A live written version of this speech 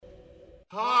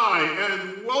Hi,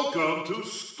 and welcome to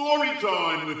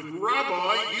Storytime with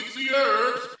Rabbi Yitzy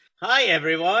Erps. Hi,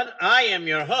 everyone. I am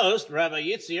your host, Rabbi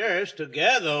Yitzy Erps,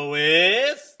 together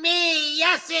with... me,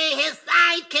 Yossi, his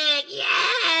sidekick.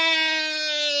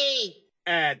 Yay!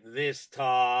 At this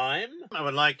time, I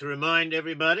would like to remind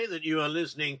everybody that you are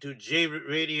listening to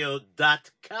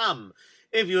JRootRadio.com.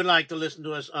 If you would like to listen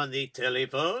to us on the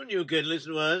telephone, you can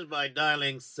listen to us by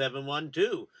dialing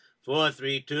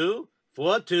 712-432-4217.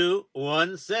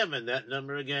 That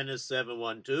number again is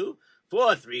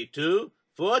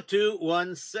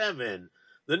 712-432-4217.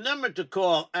 The number to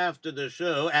call after the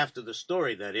show, after the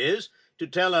story that is, to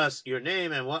tell us your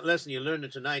name and what lesson you learned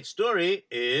in tonight's story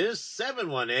is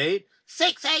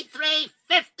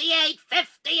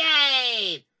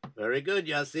 683-5858. Very good,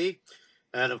 Yossi.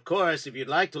 And of course, if you'd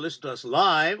like to listen to us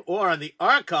live or on the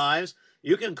archives,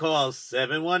 you can call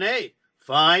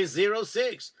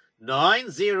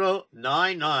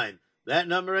 718-506-9099. That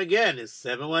number again is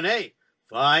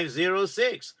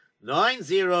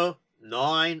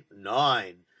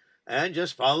 718-506-9099. And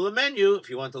just follow the menu if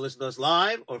you want to listen to us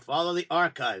live or follow the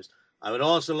archives. I would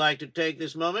also like to take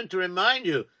this moment to remind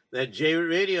you that JRoot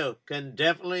Radio can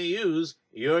definitely use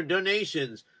your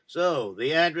donations. So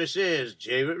the address is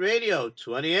JRoot Radio,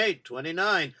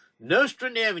 2829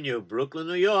 Nostrand Avenue, Brooklyn,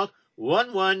 New York,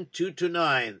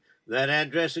 11229. That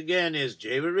address again is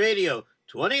JRoot Radio,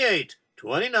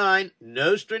 2829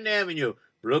 Nostrand Avenue,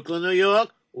 Brooklyn, New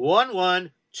York,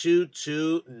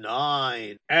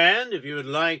 11229. And if you would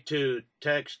like to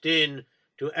text in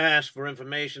to ask for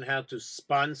information how to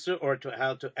sponsor or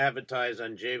how to advertise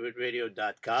on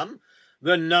JRootRadio.com,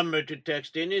 the number to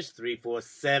text in is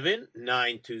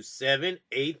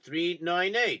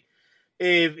 347-927-8398.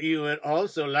 If you would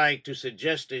also like to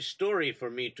suggest a story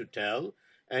for me to tell,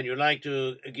 and you'd like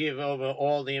to give over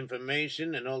all the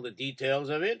information and all the details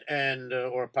of it, and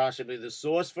or possibly the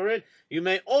source for it, you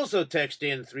may also text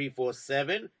in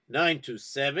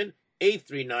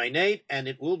 347-927-8398, and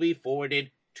it will be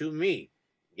forwarded to me.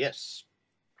 Yes.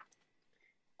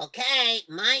 Okay,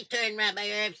 my turn, Rabbi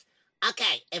Erps.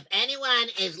 Okay, if anyone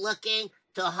is looking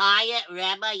to hire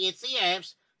Rabbi Yitzy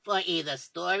Erps for either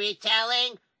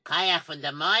storytelling, Kayach from the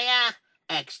Moyach,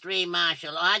 extreme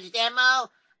martial arts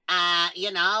demo,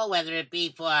 whether it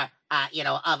be for, of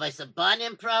a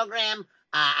Sabanim program,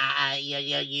 your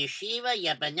yeshiva,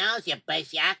 your banos, your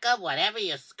Beis Yaakov, whatever,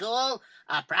 your school,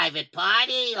 a private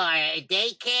party, or a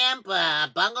day camp, a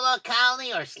bungalow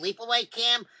colony, or sleepaway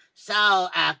camp. So,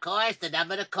 of course, the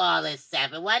number to call is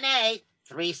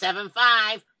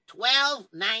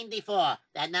 718-375-1294.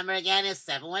 That number again is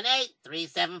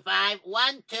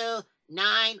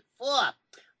 718-375-1294.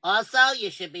 Also,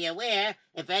 you should be aware,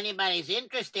 if anybody's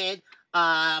interested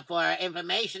for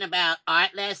information about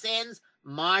art lessons,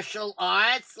 martial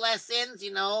arts lessons,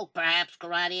 perhaps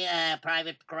karate,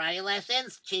 private karate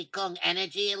lessons, Qigong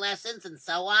energy lessons, and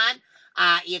so on,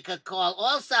 you could call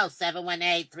also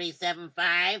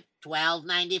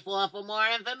 718-375-1294 for more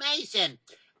information.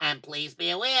 And please be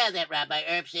aware that Rabbi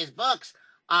Erps' books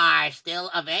are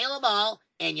still available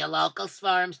in your local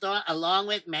Sforum store, along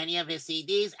with many of his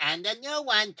CDs and a new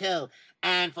one, too.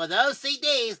 And for those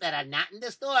CDs that are not in the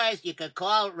stores, you could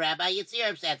call Rabbi Yitzy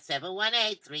Erps at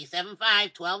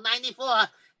 718-375-1294,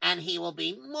 and he will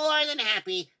be more than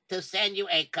happy to send you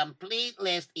a complete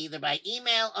list either by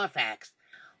email or fax.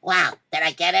 Wow, did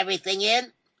I get everything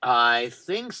in? I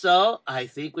think so. I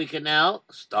think we can now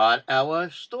start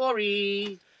our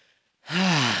story.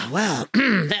 Well,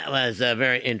 that was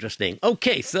very interesting.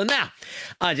 Okay, so now,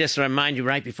 I'll just remind you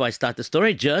right before I start the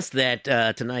story, just that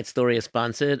tonight's story is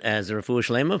sponsored as a refuah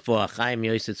shlema for Chaim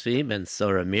Yosef Feb and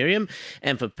Sora Miriam,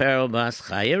 and for Pero Bas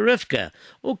Chaya Rivka.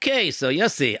 Okay, so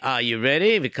Yossi, are you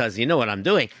ready? Because you know what I'm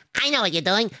doing. I know what you're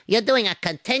doing. You're doing a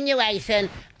continuation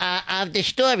of the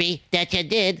story that you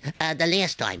did the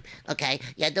last time. Okay,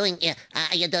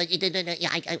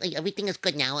 everything is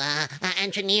good now.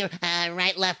 Engineer,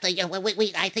 right, left. I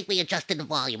think we adjusted the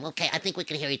volume. Okay, I think we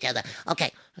can hear each other.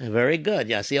 Okay. Very good,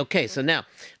 Yossi. Okay, so now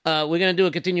we're going to do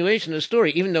a continuation of the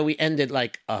story, even though we ended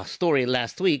like a story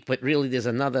last week, but really there's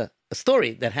another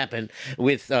story that happened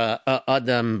with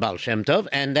Adam Baal Shem Tov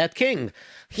and that king.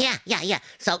 Yeah.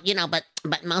 So,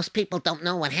 but most people don't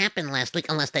know what happened last week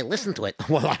unless they listen to it.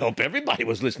 Well, I hope everybody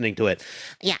was listening to it.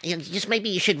 Yeah, just maybe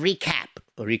you should recap.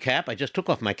 A recap? I just took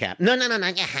off my cap. No,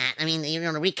 not your hat. I mean,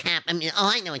 recap. I mean,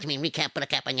 I know what you mean. Recap, put a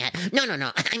cap on your hat.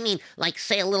 No. I mean, like,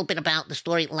 say a little bit about the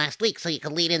story last week so you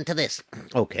can lead into this.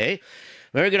 Okay.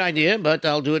 Very good idea, but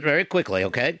I'll do it very quickly,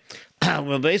 okay?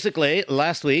 Well, basically,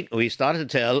 last week we started to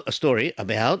tell a story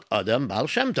about Adam Baal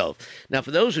Shem Tov. Now,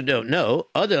 for those who don't know,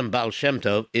 Adam Baal Shem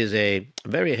Tov is a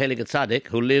very heilige tzaddik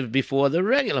who lived before the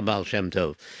regular Baal Shem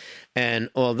Tov. And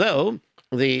although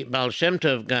the Baal Shem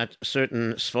Tov got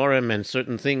certain Sforim and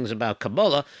certain things about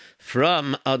Kabbalah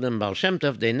from Adam Baal Shem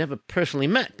Tov, they never personally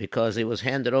met because it was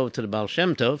handed over to the Baal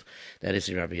Shem Tov, that is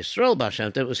the Rabbi Yisrael Baal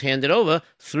Shem Tov, was handed over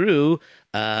through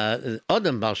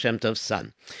Adam Baal Shem Tov's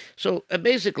son. So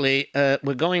basically,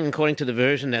 we're going according to the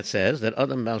version that says that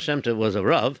Adam Baal Shem Tov was a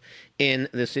Rav in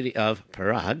the city of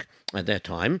Prague at that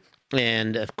time.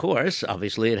 And, of course,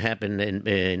 obviously it happened in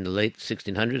the late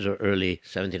 1600s or early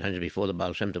 1700s before the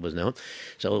Baal Shem Tov was known.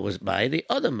 So it was by the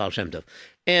other Baal Shem Tov.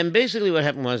 And basically what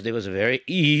happened was there was a very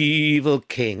evil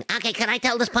king. Okay, can I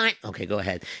tell this part? Okay, go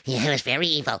ahead. Yeah, he was very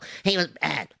evil. He was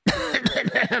bad.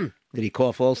 Did he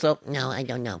cough also? No, I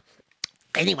don't know.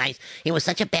 Anyways, he was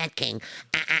such a bad king.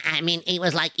 I mean, he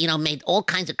was like, made all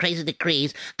kinds of crazy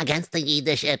decrees against the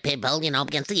Yiddish people,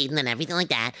 against the Yidden and everything like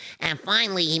that. And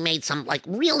finally, he made some, like,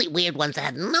 really weird ones that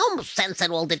had no sense at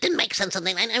all, that didn't make sense, and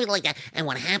everything like that. And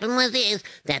what happened was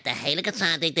that the Heilige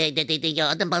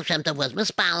Tzaddik, the Baal Shem Tov was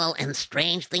mispalel, and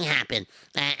strange thing happened.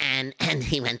 And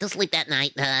he went to sleep that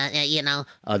night,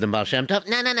 The Baal Shem Tov?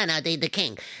 No, the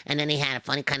king. And then he had a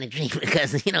funny kind of dream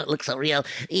because, it looked so real.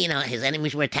 His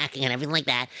enemies were attacking and everything like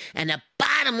that. And the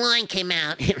bottom line came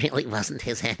out, it really wasn't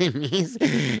his enemies.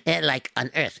 Like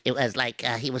on Earth, it was like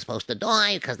he was supposed to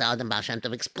die because the Adam Baal Shem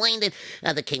Tov explained it.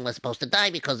 The king was supposed to die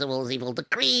because of all his evil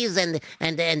decrees, and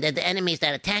then the enemies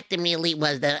that attacked him really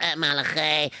was the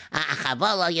Malachei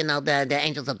Achavala, the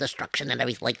angels of destruction and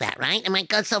everything like that, right? Am I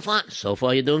good so far? So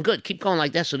far you're doing good. Keep going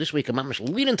like that so this week I'm almost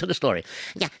lead into the story.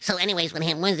 Yeah, so anyways, what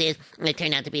happened was it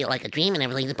turned out to be like a dream and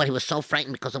everything, but he was so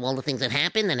frightened because of all the things that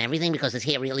happened and everything, because his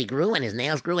hair really grew and his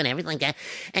nails grew and everything like that.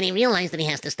 And he realized that he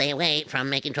has to stay away from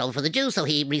making trouble for the Jews, so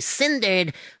he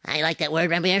rescinded. I like that word,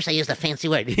 Rabbi Erps. I used a fancy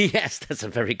word. Yes, that's a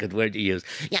very good word to use.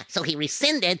 Yeah, so he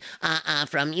rescinded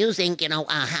from using,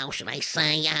 how should I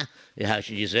say? How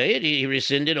should you say it? He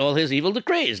rescinded all his evil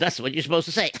decrees. That's what you're supposed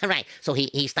to say. All right, so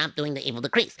he stopped doing the evil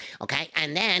decrees, okay?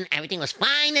 And then everything was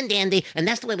fine and dandy, and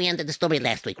that's the way we ended the story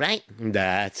last week, right?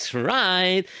 That's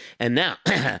right. And now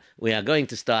we are going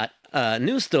to start a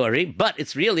new story, but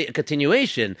it's really a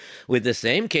continuation with the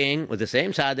same king, with the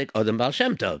same tzaddik, Adam Baal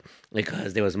Shem Tov,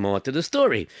 because there was more to the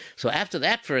story. So after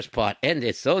that first part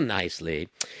ended so nicely,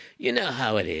 you know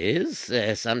how it is.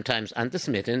 Sometimes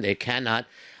anti-Semitic, they cannot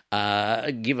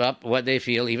give up what they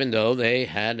feel, even though they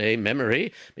had a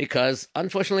memory, because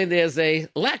unfortunately there's a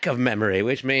lack of memory,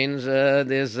 which means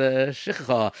there's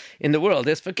shichah in the world,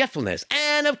 there's forgetfulness.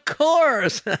 And of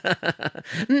course,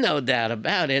 no doubt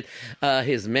about it,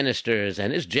 his ministers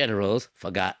and his generals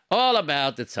forgot all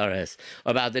about the tzares,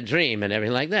 about the dream and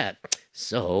everything like that.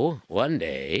 So one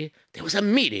day there was a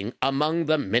meeting among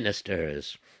the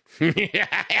ministers.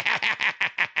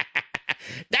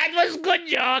 That was a good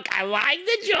joke. I liked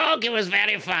the joke. It was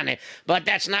very funny. But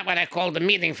that's not what I called the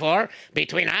meeting for.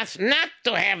 Between us, not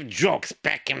to have jokes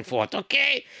back and forth,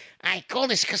 okay? I call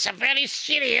this because a very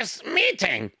serious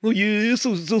meeting. Oh, yeah,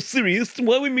 so serious.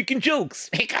 Why are we making jokes?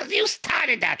 Because you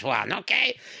started that one,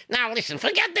 okay? Now, listen,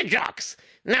 forget the jokes.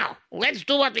 Now, let's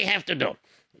do what we have to do.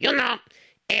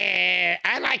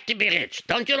 I like to be rich.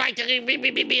 Don't you like to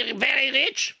be very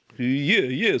rich?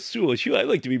 Yeah, sure. I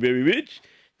like to be very rich.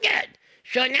 Good.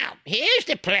 So now, here's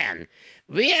the plan.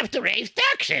 We have to raise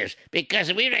taxes, because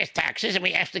if we raise taxes and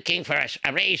we ask the king for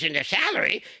a raise in the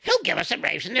salary, he'll give us a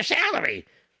raise in the salary.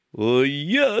 Well,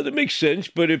 yeah, that makes sense,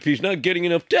 but if he's not getting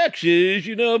enough taxes,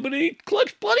 but he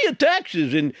collects plenty of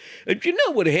taxes, and you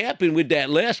know what happened with that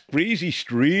last crazy,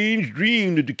 strange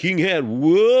dream that the king had?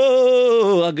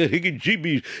 Whoa, I got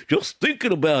higgy-jibbies just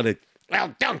thinking about it.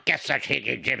 Well, don't get such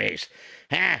higgy-jibbies.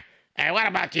 What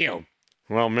about you?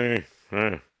 Well, me,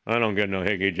 I don't get no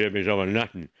higgy-jibbies over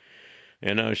nothing.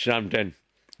 You know something?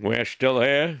 We're still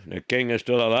here. The king is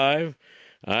still alive.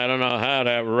 I don't know how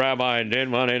that rabbi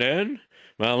did what he did,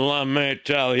 but let me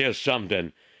tell you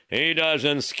something. He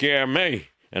doesn't scare me,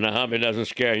 and I hope he doesn't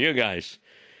scare you guys.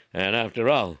 And after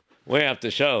all, we have to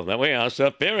show that we are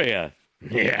superior.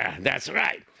 Yeah, that's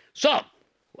right. So,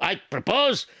 I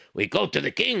propose we go to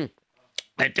the king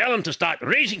and tell him to start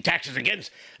raising taxes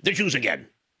against the Jews again.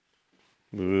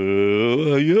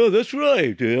 Yeah, that's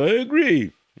right. I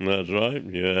agree. That's right.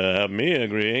 You have me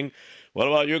agreeing. What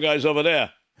about you guys over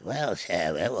there? Well,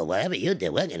 sir, whatever you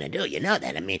do, we're going to do. You know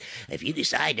that. I mean, if you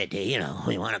decide that,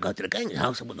 we want to go to the king's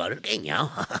house, we'll go to the king,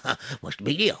 What's the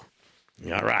big deal?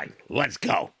 All right, let's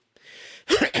go.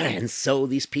 And so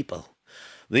these people,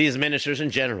 these ministers and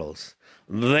generals,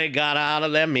 they got out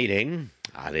of their meeting,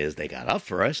 That is, they got up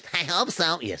first. I hope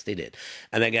so. Yes, they did.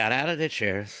 And they got out of their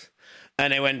chairs.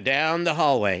 And they went down the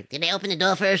hallway. Did they open the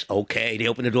door first? Okay, they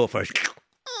opened the door first.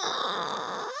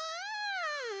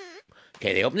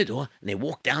 Okay, they opened the door and they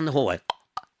walked down the hallway.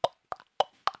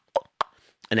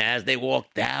 And as they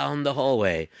walked down the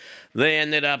hallway, they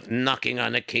ended up knocking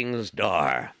on the king's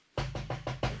door.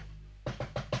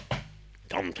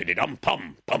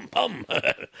 Dum-tiddy-dum-pum, pum-pum.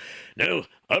 No,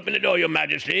 open the door, your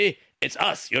majesty. It's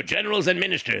us, your generals and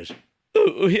ministers.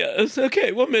 Oh, yes,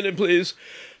 okay, 1 minute, please.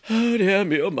 Oh, dear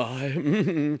me, oh,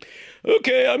 my.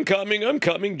 Okay, I'm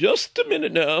coming. Just a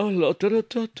minute now.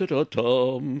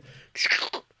 La-ta-da-ta-ta-ta-tum.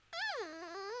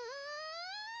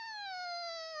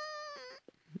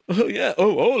 Oh, yeah.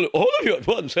 Oh, all of you at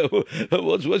once.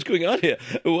 What's going on here?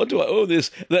 What do I owe this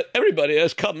that everybody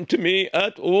has come to me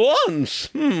at once?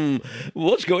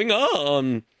 What's going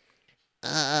on?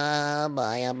 Oh,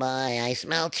 boy, I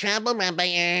smell trouble, Rabbi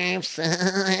Erps.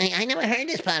 I never heard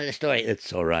this part of the story.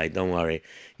 It's all right. Don't worry.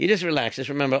 You just relax. Just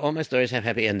remember, all my stories have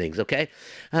happy endings, okay?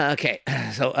 Okay.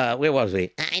 So, where was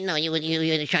we? I know, you were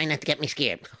trying not to get me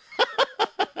scared.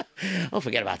 Oh,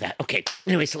 forget about that. Okay.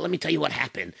 Anyway, so let me tell you what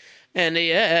happened. And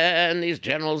these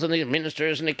generals and these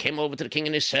ministers, and they came over to the king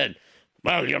and they said,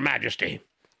 "Well, your majesty,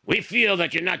 we feel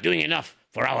that you're not doing enough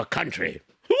for our country."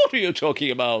 What are you talking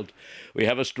about? We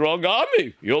have a strong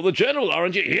army. You're the general,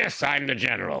 aren't you? Yes, I'm the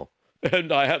general.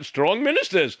 And I have strong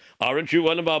ministers. Aren't you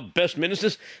one of our best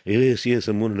ministers? Yes,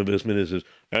 I'm one of the best ministers.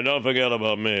 And don't forget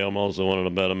about me. I'm also one of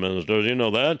the better ministers. You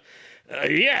know that?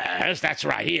 Yes, that's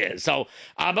right, he is. So,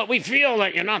 but we feel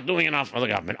that you're not doing enough for the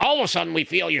government. All of a sudden, we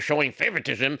feel you're showing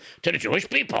favoritism to the Jewish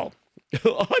people.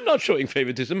 I'm not showing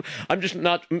favoritism. I'm just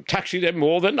not taxing them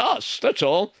more than us. That's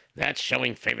all. That's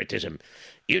showing favoritism.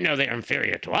 You know they're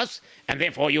inferior to us, and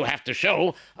therefore you have to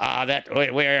show that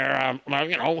we're,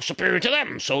 superior to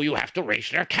them. So you have to raise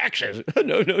their taxes.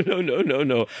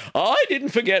 No. I didn't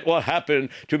forget what happened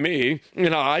to me.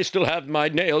 I still have my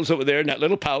nails over there in that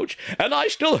little pouch, and I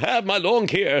still have my long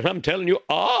hair. And I'm telling you,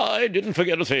 I didn't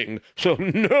forget a thing. So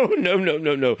no.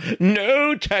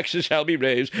 No taxes shall be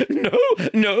raised.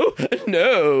 No.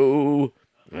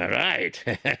 All right.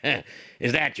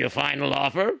 Is that your final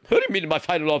offer? What do you mean my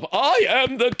final offer? I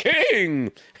am the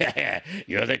king.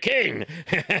 You're the king.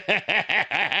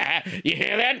 You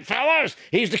hear that, fellas?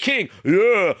 He's the king.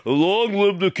 Yeah, long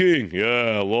live the king.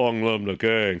 Yeah, long live the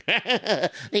king.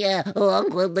 Yeah, long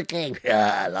live the king.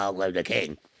 Yeah, long live the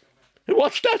king.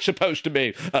 What's that supposed to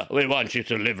be? We want you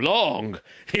to live long.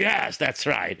 Yes, that's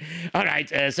right. All right,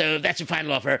 so that's your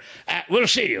final offer. We'll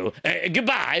see you.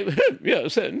 Goodbye.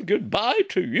 Yes, and goodbye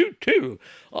to you, too.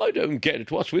 I don't get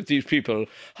it. What's with these people?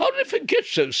 How did they forget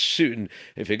so soon?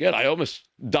 They forget I almost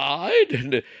died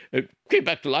and came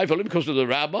back to life only because of the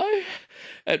rabbi.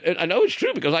 And I know it's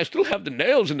true because I still have the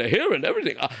nails and the hair and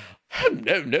everything.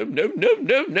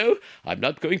 No. I'm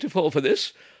not going to fall for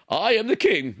this. I am the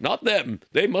king, not them.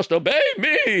 They must obey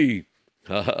me.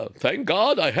 Thank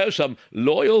God I have some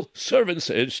loyal servants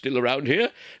still around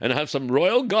here, and I have some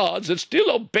royal guards that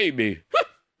still obey me.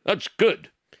 That's good.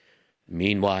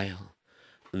 Meanwhile,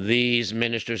 these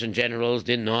ministers and generals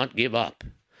did not give up.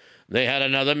 They had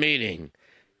another meeting.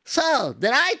 So,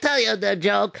 did I tell you the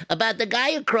joke about the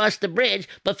guy who crossed the bridge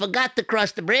but forgot to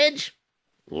cross the bridge?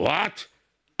 What?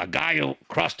 A guy who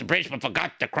crossed the bridge but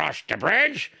forgot to cross the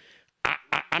bridge?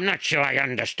 I'm not sure I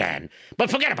understand.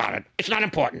 But forget about it. It's not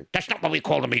important. That's not what we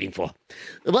called a meeting for.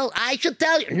 Well, I should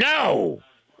tell you. No!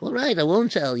 All right, I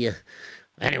won't tell you.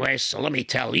 Anyway, so let me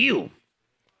tell you.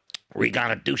 We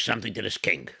gotta do something to this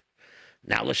king.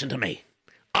 Now listen to me.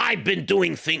 I've been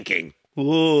doing thinking.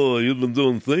 Oh, you've been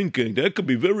doing thinking. That could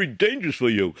be very dangerous for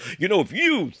you. If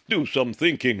you do some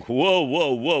thinking,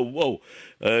 whoa.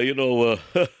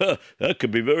 That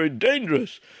could be very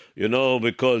dangerous.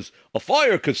 Because a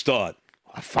fire could start.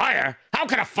 A fire? How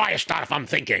can a fire start if I'm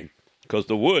thinking? Because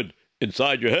the wood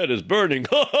inside your head is burning.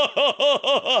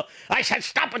 I said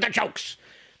stop with the jokes.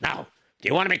 Now, do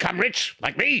you want to become rich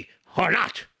like me or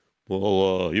not?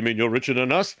 Well, you mean you're richer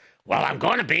than us? Well, I'm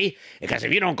going to be, because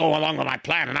if you don't go along with my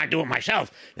plan and I do it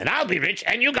myself, then I'll be rich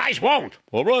and you guys won't.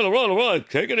 All right.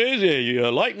 Take it easy. You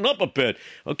lighten up a bit.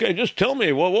 Okay, just tell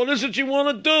me, what is it you want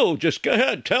to do? Just go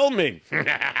ahead, tell me.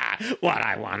 What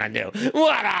I want to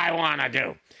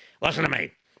do. Listen to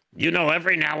me.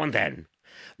 Every now and then,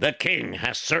 the king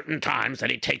has certain times that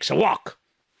he takes a walk.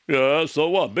 Yeah, so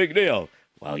what? Big deal.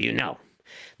 Well,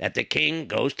 that the king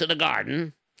goes to the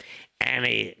garden, and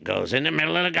he goes in the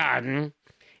middle of the garden,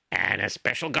 and a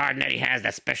special garden that he has,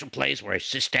 that special place where he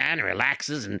sits down and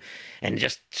relaxes and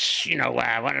just,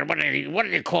 what do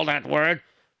they call that word?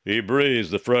 He breathes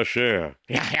the fresh air.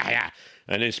 Yeah.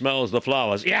 and he smells the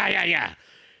flowers. Yeah, yeah, yeah.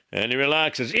 And he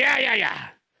relaxes. Yeah, yeah, yeah.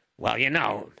 Well, you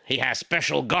know, he has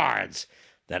special guards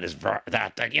that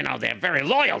they're very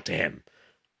loyal to him.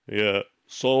 Yeah.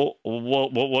 So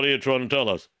what are you trying to tell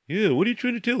us? Yeah, what are you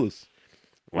trying to tell us?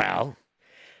 Well,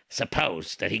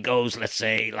 suppose that he goes, let's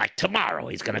say, like tomorrow,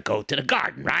 he's going to go to the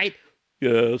garden, right?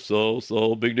 Yeah,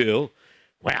 so big deal.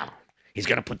 Well, he's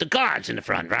going to put the guards in the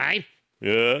front, right?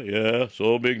 Yeah,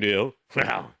 so big deal.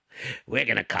 Well, we're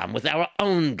going to come with our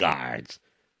own guards.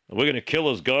 Are we going to kill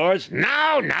his guards?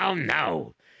 No. We're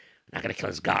not going to kill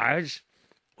his guards.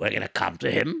 We're going to come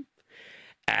to him,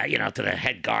 to the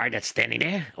head guard that's standing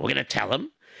there. We're going to tell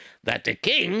him that the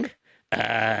king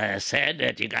said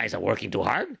that you guys are working too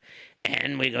hard,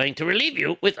 and we're going to relieve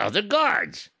you with other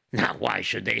guards. Now, why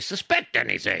should they suspect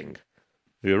anything?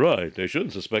 You're right. They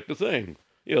shouldn't suspect a thing.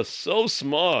 You're so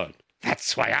smart.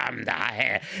 That's why I'm the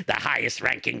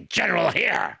highest-ranking general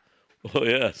here. Oh,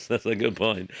 yes, that's a good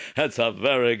point. That's a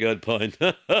very good point.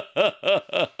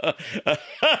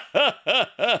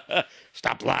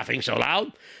 Stop laughing so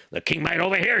loud. The king might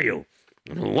overhear you.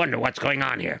 Wonder what's going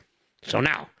on here. So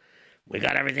now, we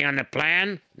got everything on the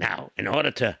plan. Now, in order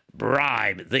to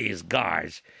bribe these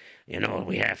guards, you know what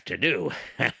we have to do?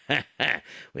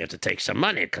 We have to take some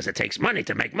money, because it takes money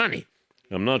to make money.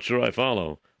 I'm not sure I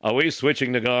follow. Are we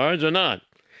switching the guards or not?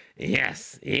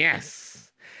 Yes.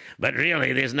 But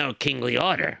really, there's no kingly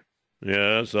order.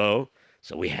 Yeah, so?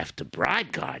 So we have to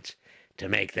bribe guards to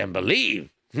make them believe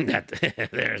that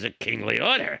there's a kingly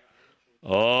order.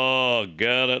 Oh,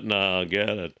 get it now, get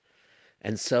it.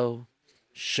 And so,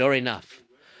 sure enough,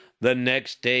 the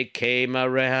next day came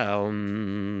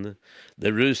around.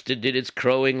 The rooster did its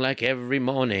crowing like every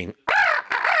morning.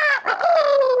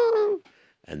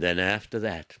 And then after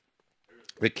that,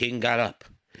 the king got up.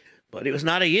 But he was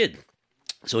not a Yid,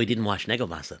 so he didn't wash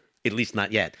Negelwasser. At least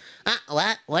not yet.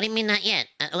 What? What do you mean not yet?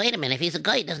 Wait a minute. If he's a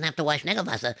guy, he doesn't have to wash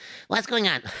Negelwasser. What's going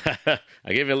on?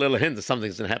 I gave you a little hint that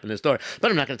something's going to happen in the story, but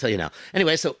I'm not going to tell you now.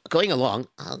 Anyway, so going along.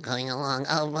 Oh,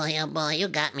 boy, you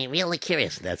got me really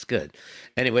curious. That's good.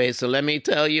 Anyway, so let me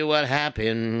tell you what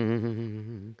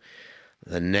happened.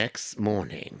 The next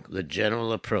morning, the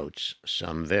general approached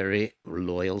some very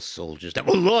loyal soldiers that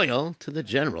were loyal to the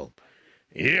general.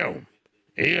 You,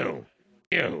 and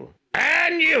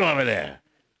you over there.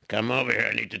 Come over here.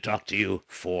 I need to talk to you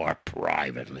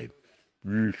privately.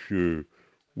 Yes, sir.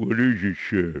 What is it,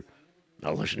 sir?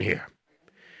 Now listen here.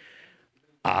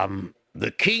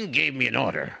 The king gave me an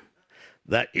order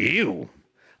that you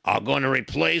are going to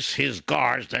replace his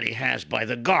guards that he has by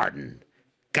the garden.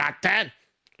 Got that?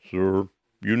 Sir,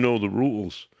 you know the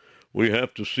rules. We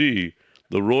have to see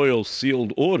the royal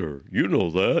sealed order. You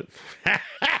know that.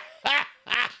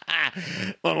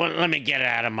 Well, let me get it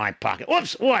out of my pocket.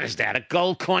 Whoops, what is that, a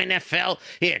gold coin that fell?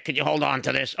 Here, could you hold on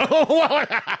to this? Oh,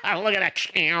 look at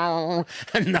that.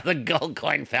 Another gold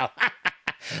coin fell.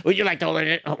 Would you like to hold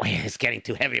it? Oh, wait, it's getting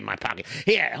too heavy in my pocket.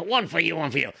 Here, one for you.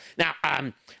 Now,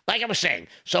 like I was saying,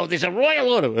 so there's a royal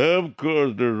order. Of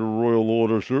course there's a royal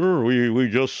order, sir. We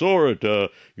just saw it.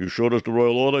 You showed us the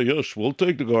royal order. Yes, we'll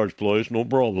take the guard's place, no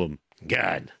problem.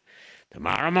 Good.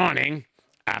 Tomorrow morning,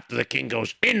 after the king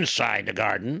goes inside the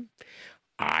garden,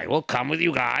 I will come with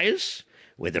you guys,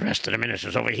 with the rest of the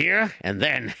ministers over here, and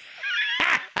then,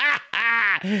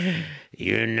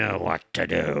 you know what to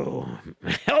do.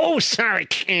 Oh, sorry,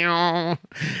 a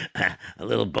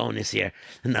little bonus here.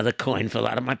 Another coin fell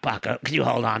out of my pocket. Could you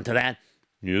hold on to that?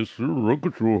 Yes, sir. I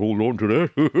could sure hold on to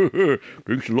that.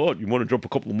 Thanks a lot. You want to drop a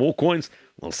couple more coins?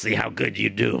 We'll see how good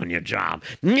you do in your job.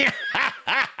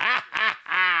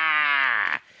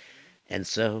 And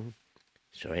so,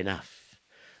 sure enough,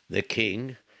 the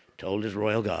king told his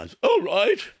royal guards, "All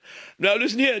right, now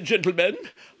listen here, gentlemen.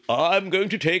 I'm going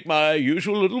to take my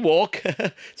usual little walk.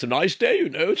 It's a nice day, you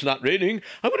know. It's not raining.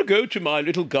 I'm going to go to my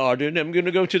little garden. I'm going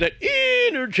to go to that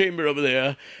inner chamber over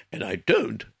there, and I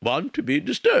don't want to be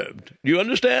disturbed. Do you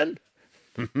understand?"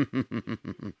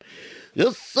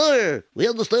 Yes, sir. We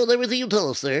understand everything you tell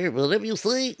us, sir. Whatever you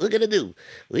say, we're going to do.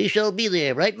 We shall be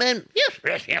there, right, man? Yes.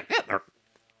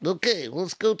 Okay,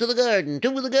 let's go to the garden.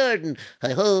 To the garden.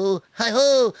 Hi-ho.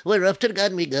 We're off to the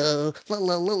garden we go. La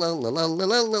la la la la la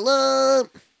la la la.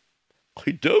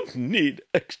 I don't need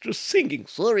extra singing.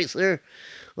 Sorry, sir.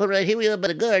 All right, here we are by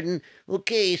the garden.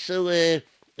 Okay, so,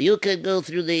 you can go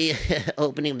through the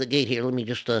opening of the gate here. Let me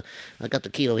just, I got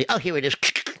the key over here. Oh, here it is.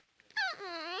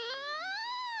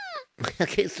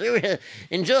 Okay, sir,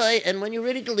 enjoy, and when you're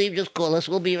ready to leave, just call us.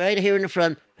 We'll be right here in the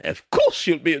front. Of course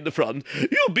you'll be in the front.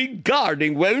 You'll be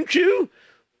guarding, won't you?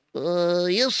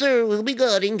 Yes, sir, we'll be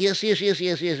guarding. Yes.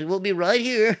 We'll be right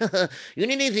here. You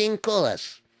need anything, call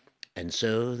us. And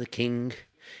so the king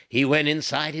he went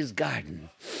inside his garden.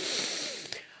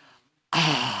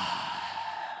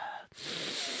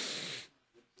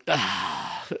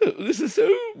 This is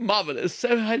so marvelous.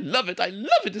 I love it. I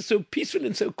love it. It's so peaceful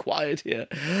and so quiet here.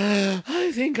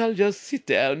 I think I'll just sit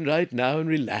down right now and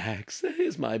relax.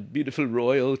 Here's my beautiful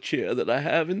royal chair that I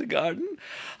have in the garden.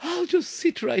 I'll just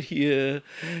sit right here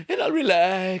and I'll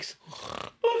relax.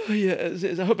 Oh, yes.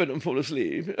 I hope I don't fall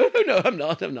asleep. Oh, no, I'm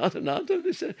not.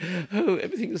 Oh,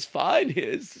 everything is fine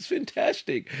here. It's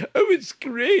fantastic. Oh, it's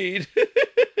great.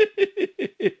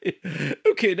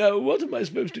 Okay, now what am I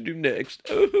supposed to do next?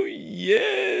 Oh,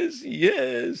 yes.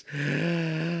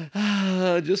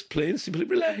 Just plain simply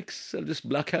relax. I'll just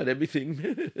block out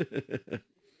everything.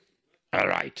 All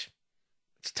right.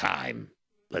 It's time.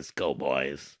 Let's go,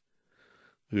 boys.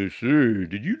 Yes, sir.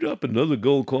 Did you drop another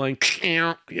gold coin?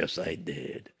 Yes, I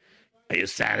did. Are you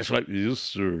satisfied? Yes,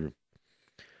 sir.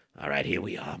 All right, here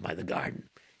we are by the garden.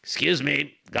 Excuse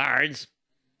me, guards.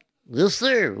 Yes,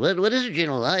 sir. What is it,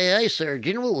 General? Aye, sir.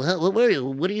 General,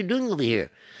 what are you doing over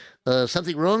here?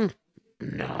 Something wrong?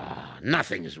 No,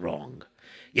 nothing is wrong.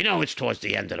 You know it's towards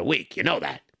the end of the week. You know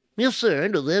that. Yes, sir. I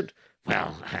know that.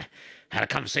 Well, I had a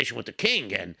conversation with the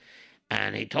king,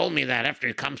 and he told me that after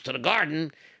he comes to the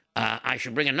garden, I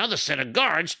should bring another set of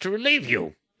guards to relieve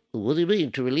you. What do you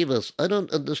mean, to relieve us? I don't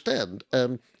understand.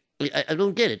 I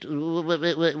don't get it.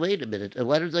 Wait a minute.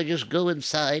 Why don't I just go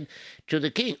inside to the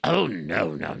king? Oh,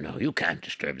 no. You can't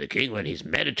disturb the king when he's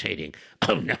meditating.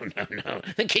 Oh, no.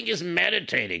 The king is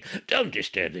meditating. Don't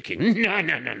disturb the king.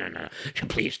 No.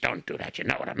 Please don't do that. You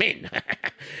know what I mean.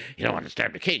 You don't want to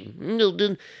disturb the king. No,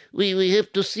 then we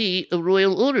have to see a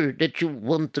royal order that you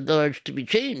want the guards to be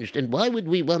changed. And why would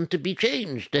we want to be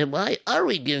changed? And why are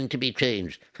we going to be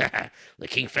changed? The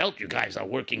king felt you guys are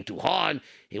working too hard.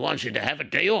 He wants you to have a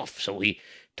day off, so he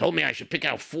told me I should pick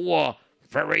out 4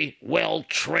 very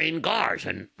well-trained guards,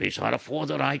 and these are the 4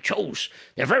 that I chose.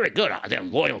 They're very good. They're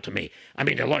loyal to me. I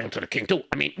mean, they're loyal to the king, too.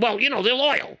 I mean, well, they're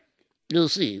loyal. You'll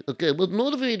see. Okay, well, in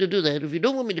order for you to do that, if you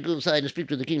don't want me to go inside and speak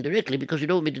to the king directly because you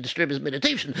don't want me to disturb his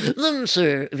meditation, then,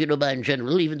 sir, if you don't mind,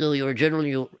 General, even though you're a general,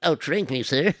 you outrank me,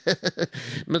 sir,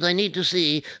 but I need to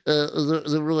see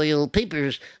the royal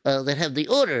papers that have the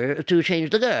order to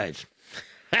change the guards.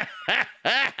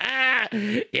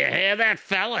 You hear that,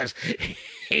 fellas?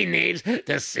 He needs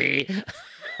to see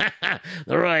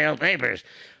the royal papers.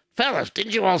 Fellas,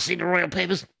 didn't you all see the royal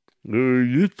papers?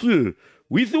 Yes, sir.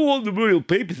 We saw all the royal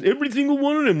papers. Every single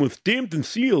one of them was stamped and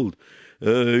sealed.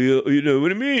 You know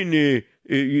what I mean?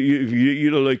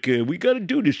 We got to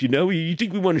do this, You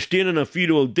think we want to stand on our feet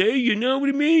all day? You know what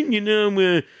I mean?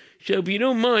 So if you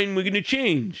don't mind, we're going to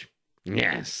change.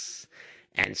 Yes.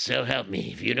 And so help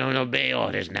me if you don't obey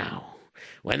orders now.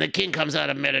 When the king comes out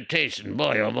of meditation,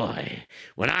 boy, oh boy,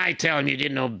 when I tell him you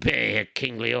didn't obey a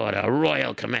kingly order, a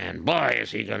royal command, boy, is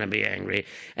he going to be angry.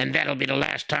 And that'll be the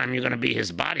last time you're going to be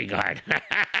his bodyguard.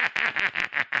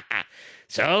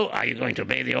 So, are you going to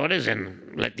obey the orders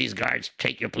and let these guards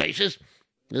take your places?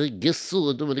 I guess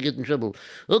so. I don't want to get in trouble.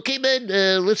 Okay, man,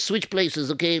 let's switch places,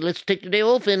 okay? Let's take the day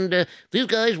off, and these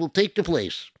guys will take the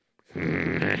place.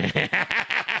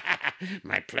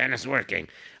 My plan is working.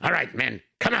 All right, men.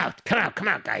 Come out,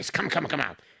 guys. Come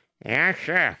out. Yes,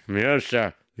 sir. Yes,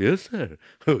 sir. Yes, sir.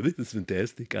 Oh, this is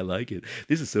fantastic. I like it.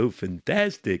 This is so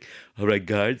fantastic. All right,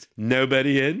 guards.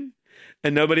 Nobody in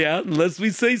and nobody out unless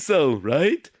we say so,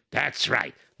 right? That's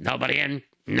right. Nobody in,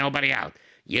 nobody out.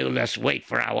 You just wait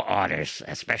for our orders,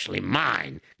 especially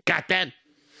mine. Got that?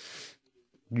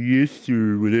 Yes,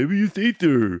 sir. Whatever you say,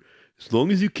 sir. As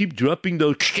long as you keep dropping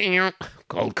those...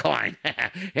 Gold coin.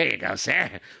 Here you go,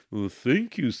 sir. Well,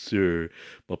 thank you, sir.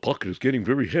 My pocket is getting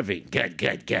very heavy. Good.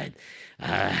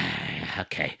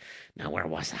 Okay. Now, where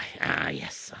was I?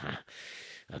 Yes.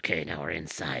 Okay, now we're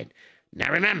inside. Now,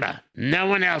 remember, no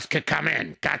one else could come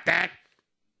in. Got that?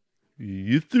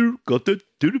 Yes, sir. Got that.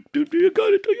 I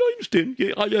got it. I understand.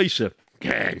 Yeah, aye, sir.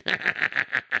 Good.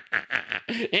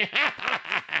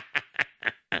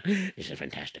 This is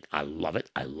fantastic. I love it.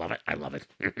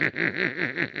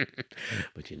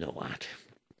 But you know what?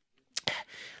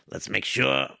 Let's make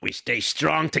sure we stay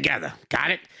strong together. Got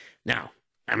it? Now,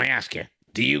 let me ask you,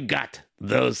 do you got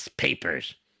those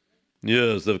papers?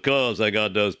 Yes, of course I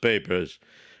got those papers.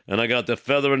 And I got the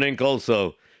feather and ink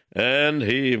also. And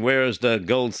he wears the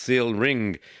gold seal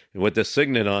ring with the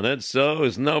signet on it, so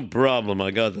it's no problem.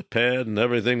 I got the pad and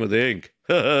everything with the ink.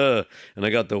 And I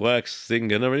got the wax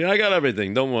thing and everything. I got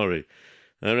everything, don't worry.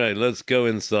 All right, let's go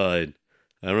inside.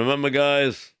 And remember,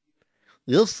 guys?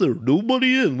 Yes, sir.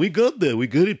 Nobody in. We got that. We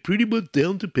got it pretty much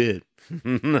down to pat.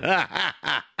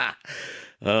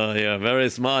 Oh, you're very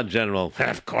smart, General.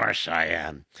 Of course I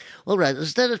am. All right,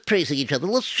 instead of praising each other,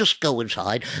 let's just go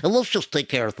inside and let's just take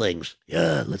care of things.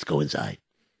 Yeah, let's go inside.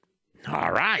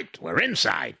 All right, we're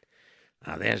inside.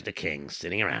 Oh, there's the king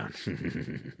sitting around.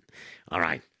 All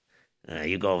right,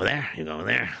 you go over there. You go over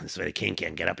there. This way the king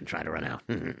can't get up and try to run out.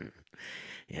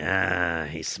 Yeah,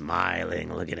 he's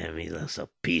smiling. Look at him. He looks so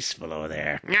peaceful over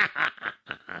there.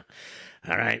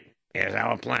 All right, here's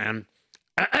our plan.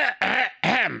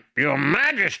 Your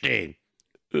Majesty.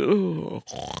 Oh,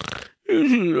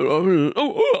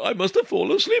 I must have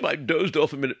fallen asleep. I dozed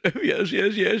off a minute. Oh, yes.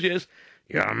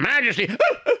 Your Majesty.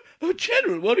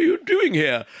 General, what are you doing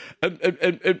here?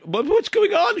 And what's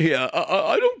going on here?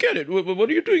 I don't get it. What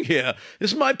are you doing here?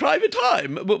 This is my private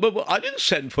time. I didn't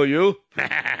send for you.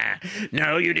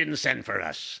 No, you didn't send for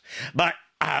us. But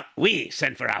we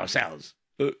sent for ourselves.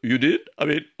 You did? I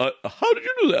mean, how did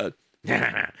you do that?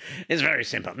 It's very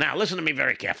simple. Now, listen to me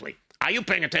very carefully. Are you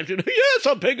paying attention? Yes,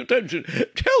 I'm paying attention.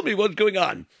 Tell me what's going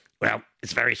on. Well,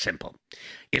 it's very simple.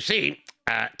 You see,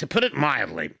 to put it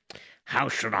mildly, how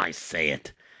should I say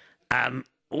it?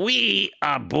 We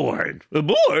are bored.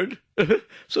 Bored?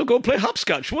 So go play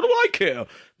hopscotch. What do I care?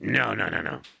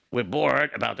 No. We're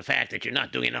bored about the fact that you're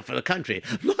not doing enough for the country.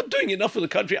 Not doing enough for the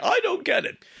country? I don't get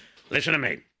it. Listen to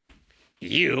me.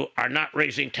 You are not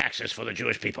raising taxes for the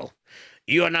Jewish people.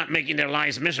 You are not making their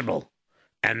lives miserable.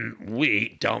 And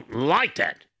we don't like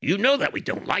that. You know that we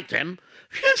don't like them.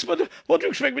 Yes, but what do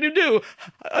you expect me to do?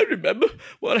 I remember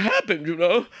what happened, you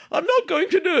know. I'm not going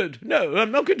to do it. No,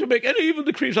 I'm not going to make any evil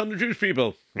decrees on the Jewish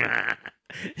people.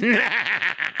 You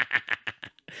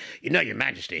know, Your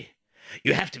Majesty,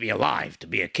 you have to be alive to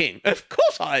be a king. Of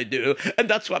course I do. And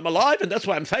that's why I'm alive, and that's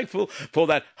why I'm thankful for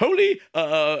that holy,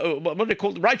 what do they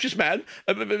call it, righteous man,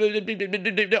 Baal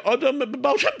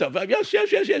Shem Tov. Yes.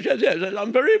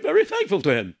 I'm very, very thankful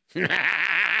to him.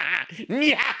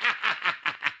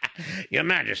 Your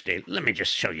Majesty, let me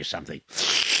just show you something.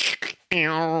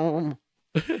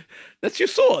 That's your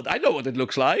sword. I know what it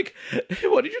looks like.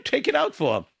 What did you take it out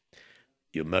for?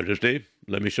 Your Majesty,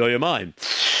 let me show you mine.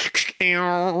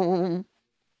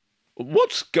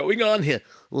 What's going on here?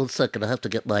 1 second, I have to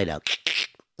get mine out.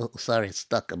 Oh, sorry, it's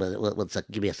stuck. 1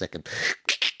 second, give me a second.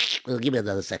 Give me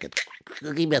another second.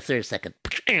 Give me a third second.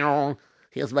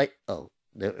 Here's my... Oh,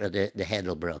 the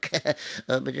handle broke.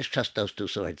 But just trust those 2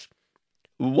 swords.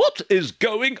 What is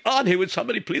going on here? Would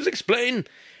somebody please explain?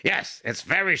 Yes, it's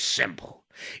very simple.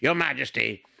 Your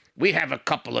Majesty, we have a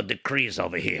couple of decrees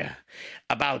over here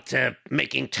about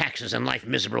making taxes and life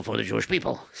miserable for the Jewish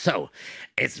people. So,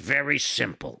 it's very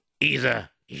simple. Either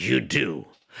you do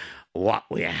what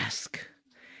we ask,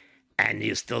 and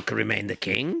you still can remain the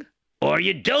king, or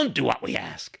you don't do what we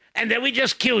ask. And then we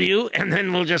just kill you, and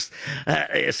then we'll just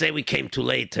say we came too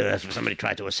late for somebody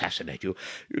tried to assassinate you.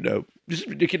 You know, this is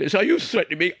ridiculous. Are you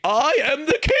threatening me? I am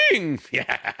the king!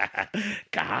 Yeah,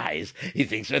 guys, he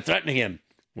thinks we're threatening him.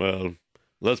 Well,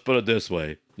 let's put it this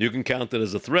way. You can count it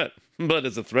as a threat, but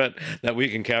it's a threat that we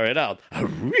can carry it out.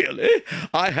 Really?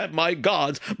 I have my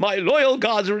gods. My loyal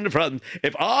gods are in the front.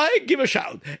 If I give a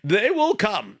shout, they will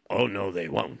come. Oh, no, they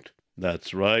won't.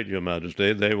 That's right, Your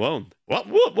Majesty, they won't. What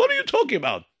are you talking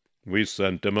about? We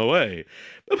sent him away.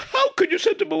 How could you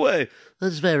send him away?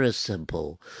 That's very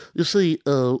simple. You see,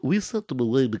 we sent them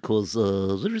away because,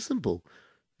 very simple.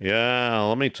 Yeah,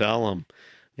 let me tell him.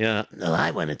 Yeah, no,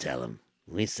 I want to tell him.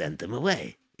 We sent them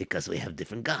away because we have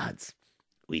different gods.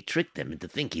 We tricked them into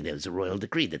thinking there was a royal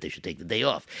decree that they should take the day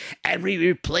off, and we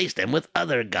replaced them with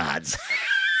other gods.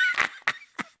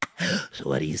 So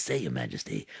what do you say, Your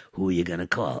Majesty? Who are you going to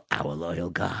call our loyal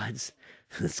gods?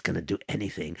 That's going to do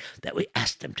anything that we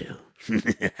ask them to.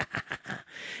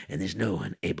 And there's no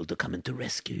one able to come in to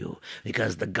rescue you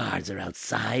because the guards are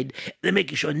outside. They're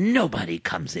making sure nobody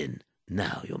comes in.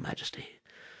 Now, Your Majesty,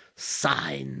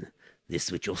 sign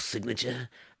this with your signature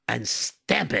and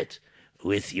stamp it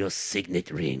with your signet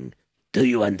ring. Do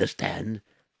you understand?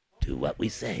 Do what we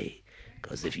say,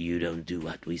 because if you don't do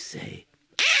what we say...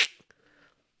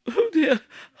 Oh, dear,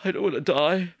 I don't want to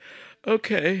die.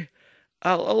 Okay,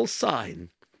 I'll sign.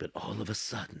 But all of a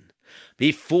sudden,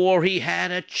 before he had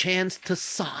a chance to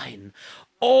sign,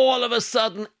 all of a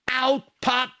sudden, out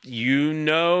popped, you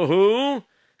know who?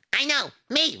 I know,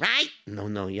 me, right? No,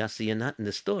 Yossi, you're not in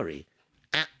the story.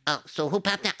 So who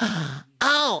popped out?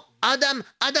 Oh, Adam,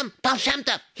 Baal Shem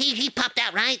Tov. He popped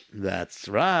out, right? That's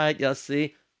right,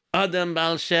 Yossi. Adam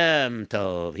Baal Shem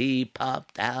Tov, he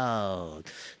popped out.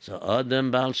 So Adam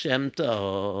Baal Shem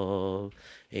Tov,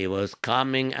 he was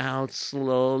coming out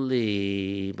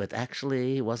slowly, but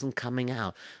actually he wasn't coming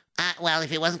out. Well, if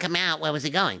he wasn't coming out, where was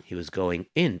he going? He was going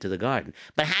into the garden.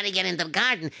 But how'd he get into the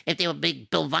garden if there were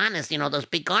big bilvanas, those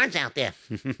big guards out there?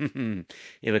 You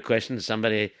have a question?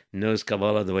 Somebody knows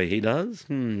Kabbalah the way he does?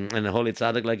 And a holy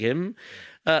tzaddik like him?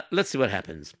 Let's see what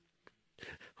happens.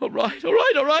 All right.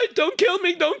 Don't kill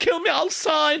me. I'll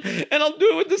sign, and I'll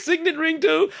do it with the signet ring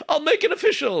too. I'll make it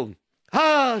official.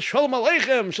 Shalom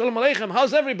aleichem.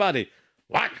 How's everybody?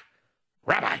 What?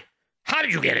 Rabbi, how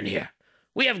did you get in here?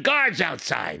 We have guards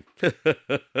outside.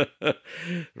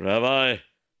 Rabbi,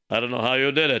 I don't know how you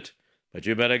did it, but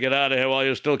you better get out of here while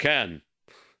you still can.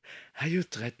 Are you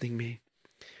threatening me?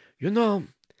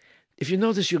 If you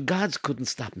notice, your guards couldn't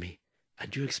stop me.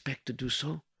 And you expect to do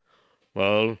so?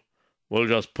 Well, we'll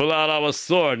just pull out our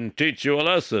sword and teach you a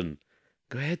lesson.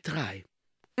 Go ahead, try.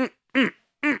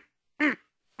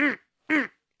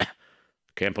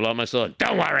 Can't pull out my sword.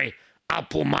 Don't worry, I'll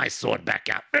pull my sword back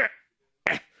out.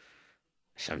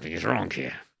 Something is wrong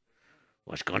here.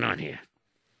 What's going on here?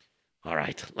 All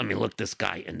right, let me look this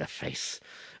guy in the face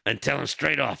and tell him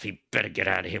straight off he better get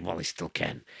out of here while he still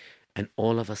can. And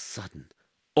all of a sudden,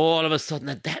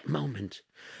 at that moment,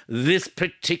 this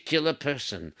particular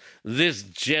person, this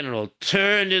general,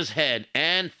 turned his head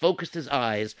and focused his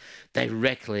eyes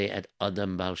directly at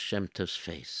Adam Baal Shem Tov's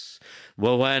face.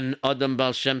 Well, when Adam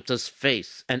Baal Shem Tov's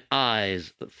face and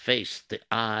eyes faced the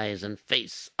eyes and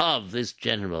face of this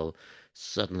general,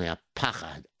 suddenly a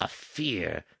pachad, a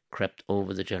fear, crept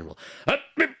over the general.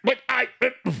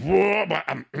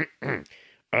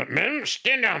 Men,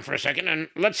 stand down for a second and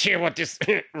let's hear what this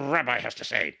rabbi has to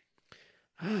say.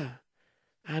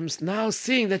 I'm now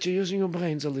seeing that you're using your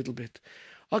brains a little bit.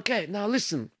 Okay, now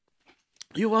listen.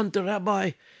 You want the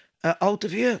rabbi out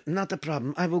of here? Not a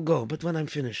problem. I will go, but when I'm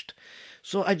finished.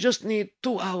 So I just need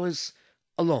 2 hours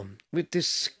alone with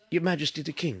this, Your Majesty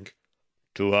the King.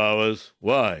 2 hours?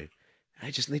 Why? I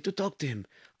just need to talk to him.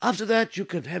 After that, you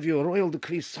can have your royal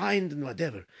decree signed and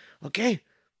whatever. Okay?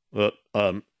 But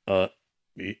what?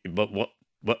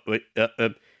 Wait.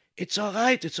 It's all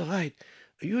right.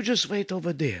 You just wait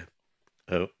over there.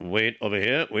 Wait over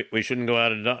here? We shouldn't go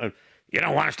out of the... You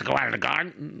don't want us to go out of the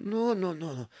garden? No.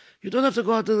 You don't have to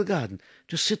go out to the garden.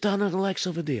 Just sit down and relax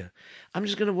over there. I'm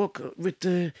just going to walk with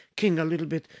the king a little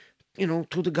bit,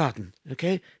 through the garden,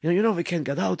 okay? You know we can't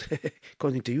get out,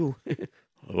 according to you.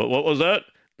 What was that?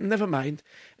 Never mind.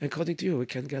 According to you, we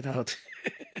can't get out.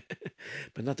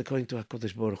 But not according to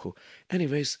HaKadosh Baruch Hu.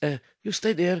 Anyways, you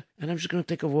stay there, and I'm just going to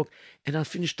take a walk, and I'll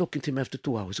finish talking to him after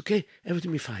 2 hours, okay?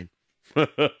 Everything will be fine. 2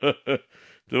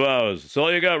 hours. That's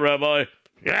all you got, Rabbi?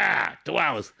 Yeah, 2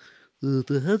 hours. How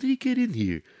did he get in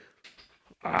here?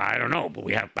 I don't know, but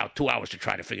we have about 2 hours to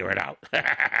try to figure it out.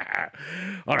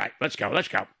 All right, let's go.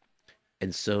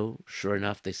 And so, sure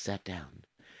enough, they sat down.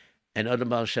 And Adam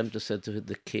Baal Shem Tov said to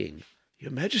the king,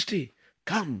 Your Majesty,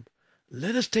 come,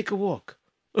 let us take a walk.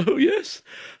 Oh, yes.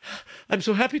 I'm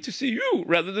so happy to see you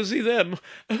rather than see them.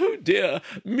 Oh, dear,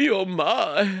 me oh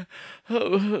my.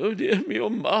 Oh, dear, me oh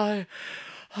my.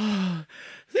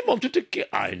 They wanted to kill...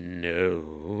 I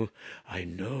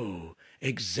know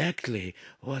exactly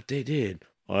what they did.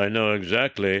 I know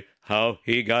exactly how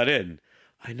he got in.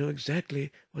 I know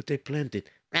exactly what they planted.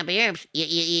 Rabbi Erps,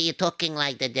 you're talking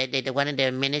like the one of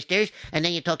the ministers, and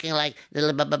then you're talking like the...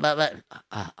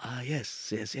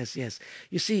 Yes. You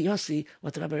see, Yossi,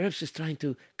 what Rabbi Erps is trying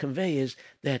to convey is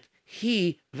that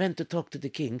he went to talk to the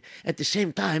king at the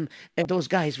same time, and those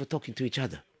guys were talking to each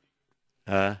other.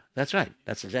 That's right.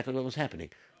 That's exactly what was happening.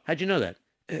 How'd you know that?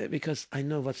 Because I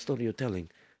know what story you're telling.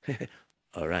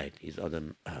 All right, he's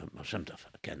Adam Baal Shem Tov.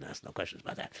 I can't ask no questions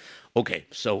about that. Okay,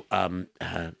 so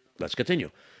let's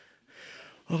continue.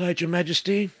 All right, Your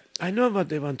Majesty, I know what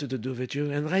they wanted to do with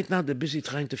you, and right now they're busy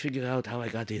trying to figure out how I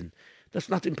got in. That's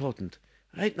not important.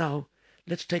 Right now,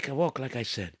 let's take a walk like I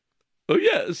said. Oh,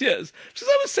 yes. So as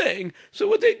I was saying, so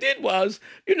what they did was,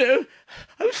 I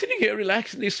was sitting here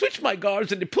relaxed, and they switched my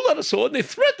guards, and they pulled out a sword, and they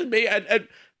threatened me, and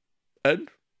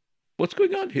what's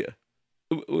going on here?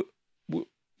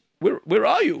 Where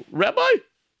are you? Rabbi?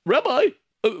 Where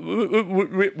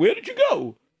did you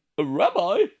go?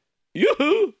 Rabbi?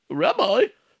 You? Rabbi?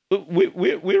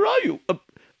 Where are you?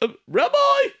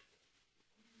 Rabbi?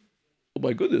 Oh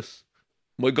my goodness.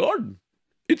 My garden.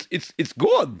 It's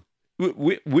gone.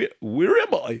 Where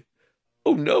am I?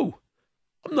 Oh no.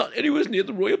 I'm not anywhere near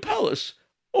the royal palace.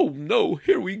 Oh no,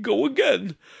 here we go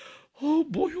again. Oh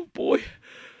boy.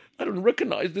 I don't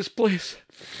recognize this place.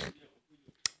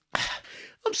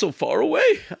 I'm so far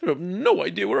away. I have no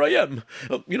idea where I am.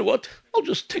 You know what? I'll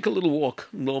just take a little walk.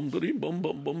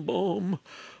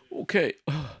 Okay.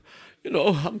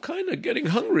 I'm kind of getting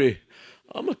hungry.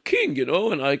 I'm a king,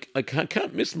 and I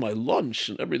can't miss my lunch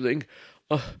and everything.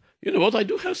 You know what? I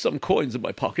do have some coins in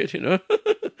my pocket,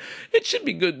 It should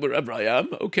be good wherever I am.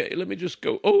 Okay, let me just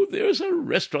go. Oh, there's a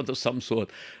restaurant of some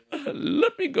sort.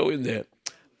 Let me go in there.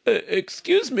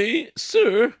 Excuse me,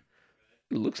 sir.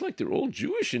 It looks like they're all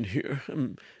Jewish in here.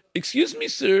 Excuse me,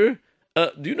 sir.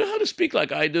 Do you know how to speak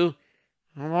like I do?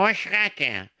 Was gaat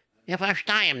er? Ich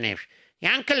verstehe ihn nicht.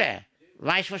 Jankele,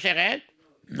 weißt du, was redt?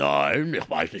 Nein, ich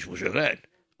weiß nicht, was redt.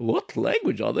 What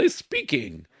language are they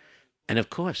speaking? And of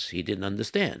course, he didn't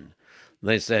understand.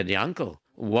 They said, Yankel,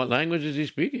 what language is he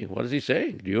speaking? What is he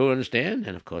saying? Do you understand?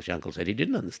 And of course, Yankel said he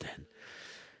didn't understand.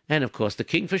 And of course, the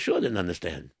king for sure didn't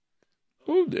understand.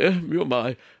 Oh, dear, you're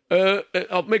my.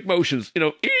 I'll make motions.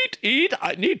 Eat,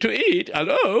 I need to eat.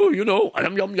 Hello, yum,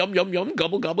 yum, yum, yum,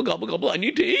 gobble, gobble, gobble, gobble. I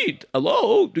need to eat.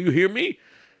 Hello, do you hear me?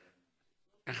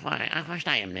 Ich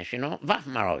verstehe ihn nicht,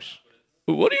 Waffen raus.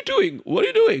 What are you doing? What are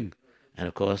you doing? And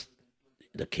of course,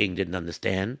 the king didn't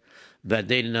understand that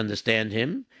they didn't understand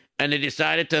him, and they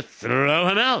decided to throw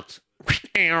him out.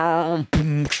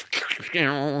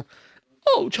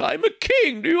 Oh, I'm a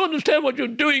king. Do you understand what you're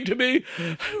doing to me?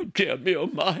 Oh, dear me, oh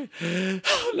my.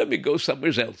 Let me go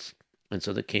somewhere else. And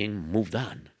so the king moved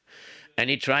on.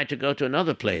 And he tried to go to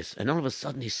another place. And all of a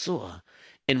sudden he saw,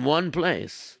 in one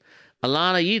place, a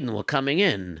lot of Yidden were coming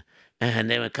in. And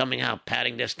they were coming out,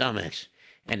 patting their stomachs.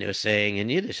 And they were saying in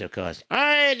Yiddish, of course,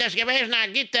 Oi, das gewesen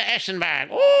ein gitter Essenberg.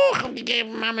 Oh, ich hab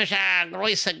gegeben Mamas a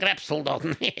größer Grepsel dort.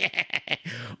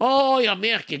 Oh, ich hab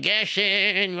mich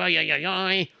gegessen. Oi, oi, oi,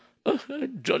 oi.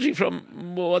 Judging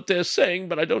from what they're saying,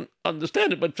 but I don't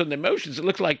understand it, but from their emotions, it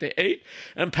looks like they ate,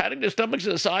 and patting their stomachs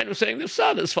is a sign of saying they're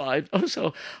satisfied. Oh,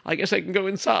 so I guess I can go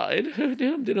inside.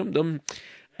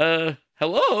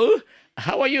 Hello?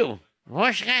 How are you?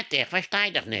 Was redt ich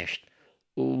verstehe dich nicht.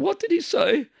 What did he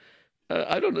say?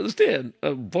 I don't understand.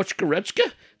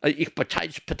 Vochkaretschka? Ich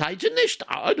parteize nicht?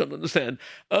 I don't understand.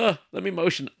 Let me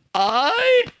motion.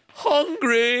 I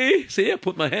hungry. See, I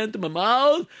put my hand to my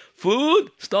mouth.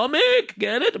 Food, stomach.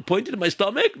 Get it? I pointed to my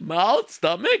stomach, mouth,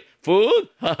 stomach, food.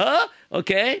 Haha.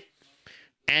 Okay.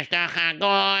 Es doch a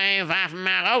goy, waffen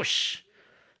mal raus.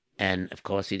 And of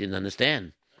course he didn't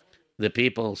understand. The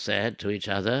people said to each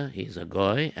other, he's a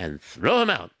goy, and throw him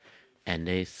out. And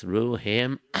they threw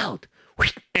him out.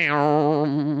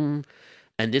 And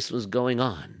this was going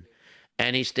on.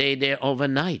 And he stayed there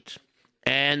overnight.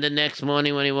 And the next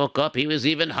morning when he woke up, he was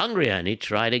even hungrier, and he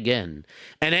tried again.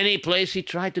 And any place he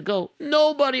tried to go,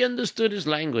 nobody understood his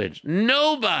language.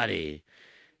 Nobody.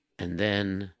 And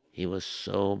then he was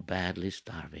so badly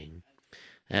starving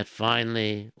that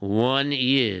finally one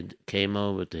Yid came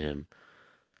over to him.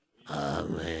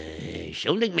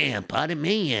 Schuldig man, pardon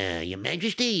me, Your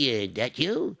Majesty, that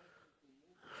you?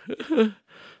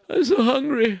 I'm so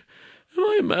hungry. Am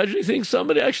I imagining things?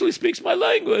 Somebody actually speaks my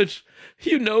language.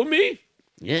 You know me?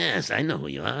 Yes, I know who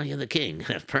you are. You're the king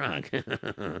of Prague. In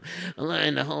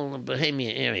the whole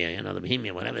Bohemia area, the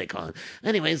Bohemia, whatever they call it.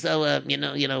 Anyway, so, I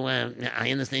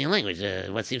understand your language.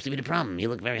 What seems to be the problem? You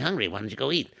look very hungry. Why don't you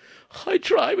go eat? I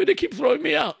try, but they keep throwing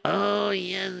me out. Oh,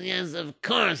 yes, of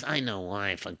course. I know why.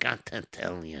 I forgot to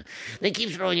tell you. They keep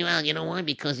throwing you out. You know why?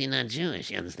 Because you're not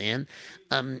Jewish, you understand?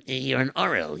 You're an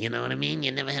Orel, you know what I mean?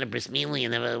 You never had a bris milah, you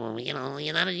never,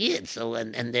 you're not a Yid. So,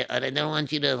 and they don't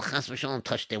want you to, chas v'sholom,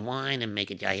 touch their wine and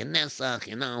make it yayin nesach,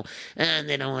 and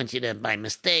they don't want you to, by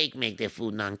mistake, make their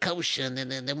food non-kosher.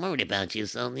 They're worried about you,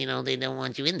 so, they don't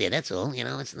want you in there, that's all.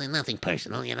 It's nothing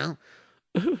personal,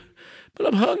 But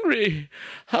I'm hungry.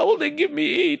 How will they give me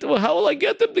eat? Or how will I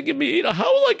get them to give me eat? Or how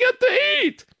will I get to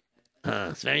eat?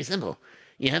 It's very simple.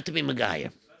 You have to be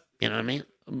Megaya. You know what I mean?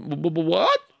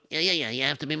 What? Yeah. You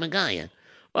have to be Megaya.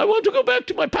 I want to go back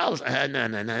to my palace. No.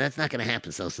 That's not going to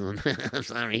happen so soon. I'm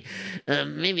sorry.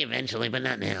 Maybe eventually, but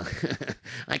not now.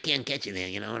 I can't get you there.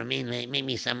 You know what I mean?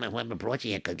 Maybe whoever brought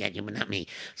you here could get you, but not me.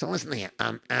 So listen here.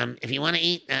 If you want to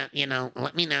eat,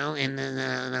 let me know, and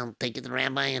I'll take you to the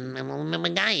rabbi, and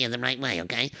we'll guide you the right way.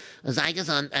 Okay? Zygus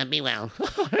on. Be well.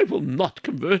 I will not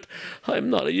convert. I'm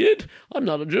not a Yid. I'm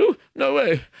not a Jew. No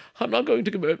way. I'm not going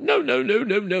to convert.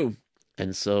 No.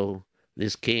 And so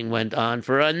this king went on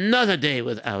for another day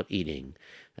without eating,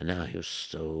 and now he was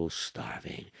so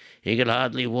starving he could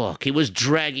hardly walk. He was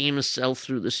dragging himself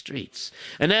through the streets,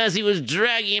 and as he was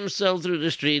dragging himself through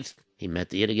the streets, he met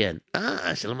the Yid again.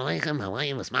 Shalom Aleichem, how are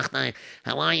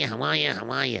you? How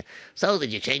are you? So,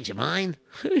 did you change your mind?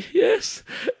 Yes,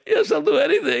 I'll do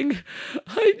anything.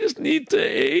 I just need to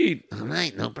eat. All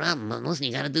right, no problem. Listen,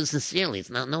 you got to do sincerely. It's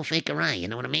no fakery, you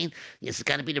know what I mean? It's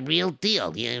got to be the real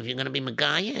deal. If you're going to be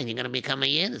Megaya and you're going to become a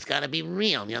Yid, it's got to be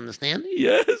real, you understand?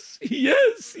 Yes.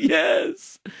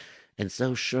 And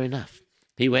so, sure enough,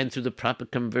 He went through the proper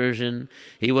conversion.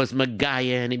 He was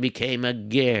Magaya and he became a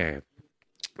ger.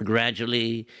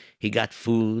 Gradually, he got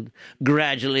food.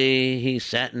 Gradually, he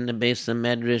sat in the base of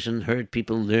medrash and heard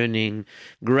people learning.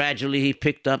 Gradually, he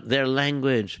picked up their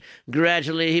language.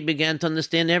 Gradually, he began to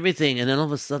understand everything. And then all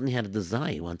of a sudden, he had a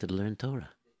desire. He wanted to learn Torah.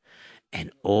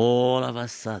 And all of a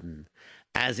sudden,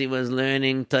 as he was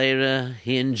learning Torah,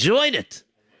 he enjoyed it.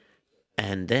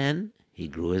 And then he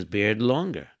grew his beard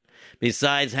longer.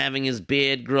 Besides having his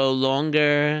beard grow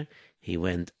longer, he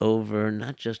went over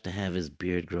not just to have his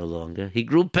beard grow longer. He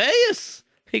grew payas.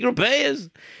 He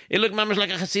looked mamish like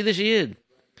a Hasidic Yid.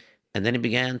 And then he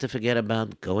began to forget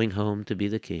about going home to be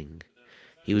the king.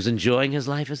 He was enjoying his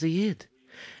life as a Yid.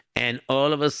 And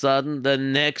all of a sudden, the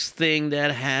next thing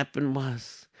that happened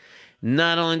was,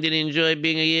 not only did he enjoy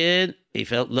being a Yid, he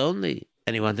felt lonely.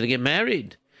 And he wanted to get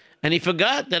married. And he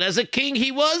forgot that as a king,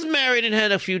 he was married and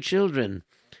had a few children.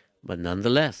 But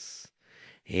nonetheless,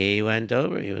 he went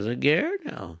over. He was a ger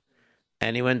now.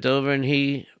 And he went over and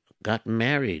he got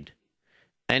married.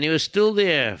 And he was still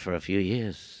there for a few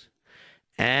years.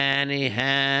 And he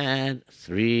had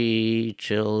 3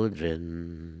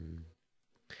 children.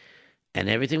 And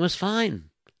everything was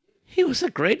fine. He was a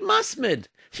great masmid.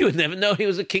 You would never know he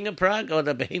was a king of Prague or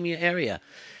the Bohemia area.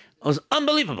 It was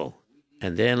unbelievable.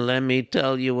 And then let me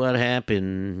tell you what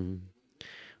happened.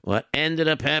 What ended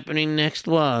up happening next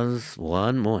was,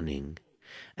 one morning,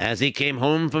 as he came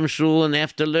home from shul and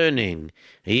after learning,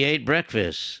 he ate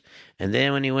breakfast. And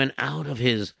then when he went out of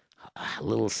his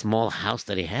little small house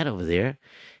that he had over there,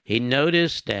 he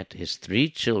noticed that his 3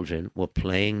 children were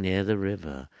playing near the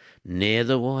river, near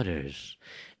the waters.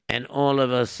 And all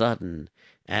of a sudden,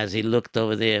 as he looked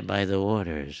over there by the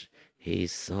waters, he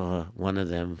saw one of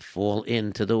them fall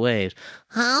into the waves.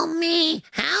 Help me!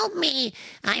 Help me!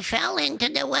 I fell into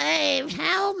the waves!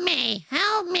 Help me!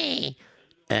 Help me!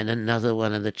 And another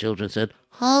one of the children said,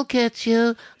 I'll get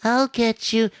you! I'll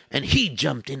get you! And he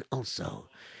jumped in also.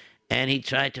 And he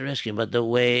tried to rescue him, but the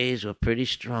waves were pretty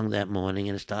strong that morning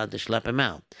and it started to schlep him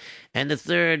out. And the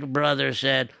third brother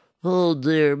said, Oh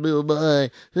dear,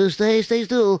 my. Stay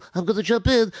still. I'm going to jump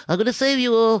in. I'm going to save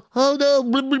you all. Oh no,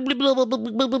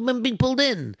 I'm being pulled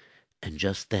in. And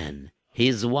just then,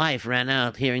 his wife ran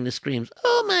out hearing the screams.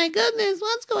 Oh my goodness,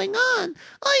 what's going on?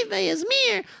 Oy vey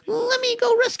Izmir, let me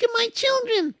go rescue my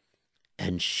children.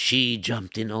 And she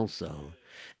jumped in also.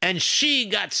 And she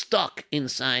got stuck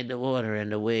inside the water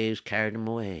and the waves carried him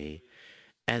away.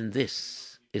 And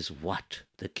this is what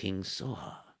the king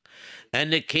saw.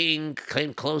 And the king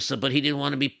came closer, but he didn't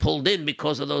want to be pulled in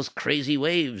because of those crazy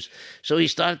waves. So he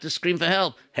started to scream for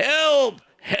help. Help!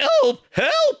 Help!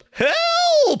 Help!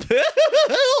 Help!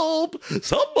 Help!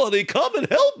 Somebody come and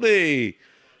help me!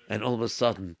 And all of a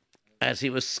sudden, as he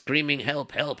was screaming,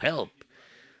 help, help, help,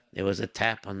 there was a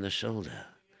tap on the shoulder.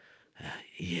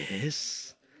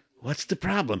 Yes? What's the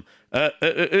problem?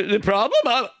 The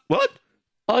problem? What?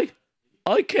 I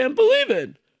can't believe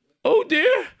it. Oh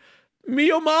dear.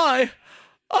 Me oh my.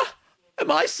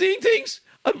 Am I seeing things?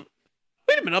 Wait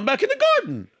a minute, I'm back in the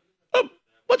garden.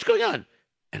 What's going on?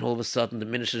 And all of a sudden, the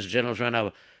minister's generals ran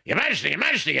over. Your Majesty,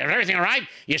 is everything all right?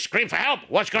 You scream for help.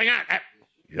 What's going on?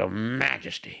 Your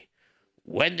Majesty,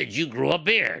 when did you grow a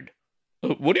beard?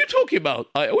 What are you talking about?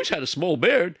 I always had a small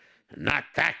beard. Not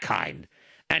that kind.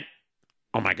 And,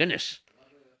 oh my goodness,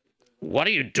 what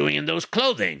are you doing in those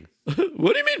clothing? What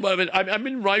do you mean? I'm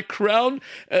in my crown.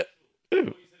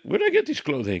 Where did I get these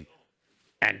clothing?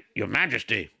 And Your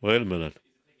Majesty. Wait a minute.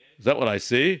 Is that what I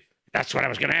see? That's what I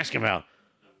was going to ask him about.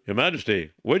 Your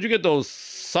Majesty, where'd you get those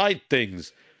side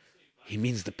things? He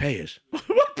means the payers.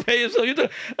 What payers are you doing?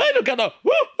 I don't got no...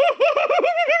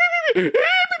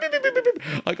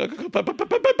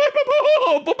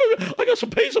 I got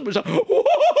some payers on myself.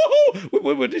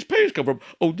 Where these payers come from?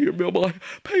 Oh, dear me, oh my.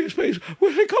 Payers. Where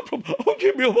do they come from? Oh,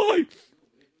 dear me, oh my.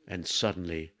 And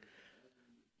suddenly,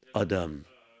 Adam,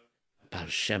 Baal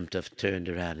Shem Tov turned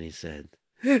around and he said,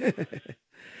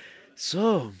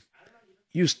 So,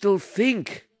 you still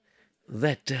think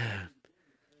that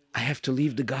I have to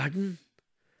leave the garden?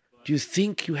 Do you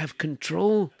think you have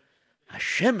control?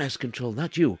 Hashem has control,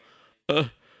 not you. What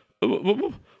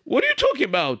are you talking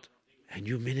about? And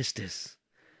you ministers,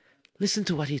 listen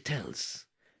to what he tells.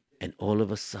 And all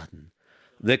of a sudden,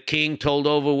 the king told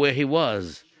over where he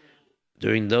was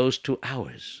during those 2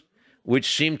 hours,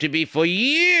 which seemed to be for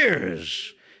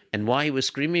years. And why he was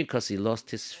screaming? Because he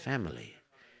lost his family.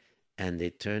 And they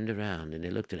turned around and they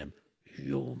looked at him.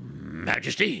 Your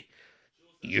Majesty,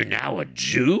 you're now a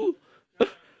Jew?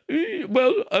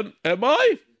 Well, am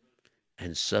I?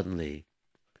 And suddenly,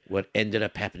 what ended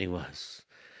up happening was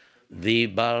the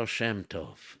Baal Shem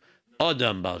Tov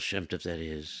Adam Baal Shem Tov, that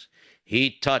is,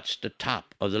 he touched the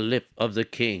top of the lip of the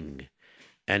king,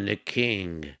 and the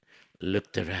king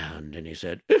looked around and he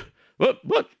said, What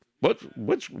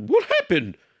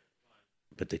happened?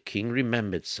 But the king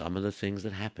remembered some of the things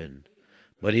that happened,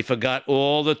 but he forgot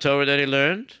all the Torah that he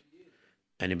learned,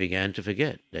 and he began to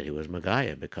forget that he was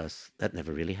Megaya, because that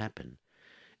never really happened.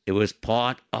 It was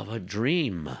part of a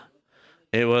dream.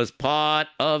 It was part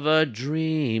of a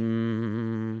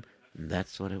dream.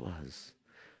 That's what it was.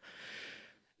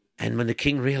 And when the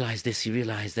king realized this, he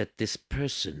realized that this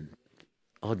person,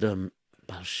 Adam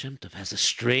Baal Shem Tov, has a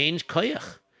strange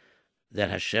koyach,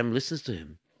 that Hashem listens to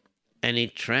him. And he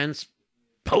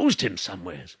transposed him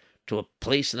somewhere to a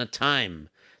place and a time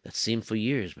that seemed for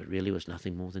years, but really was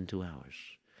nothing more than 2 hours.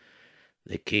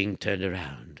 The king turned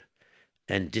around,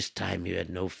 and this time he had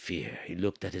no fear. He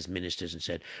looked at his ministers and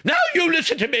said, Now you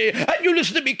listen to me, and you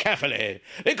listen to me carefully,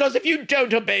 because if you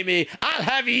don't obey me, I'll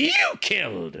have you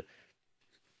killed.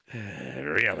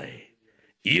 Really?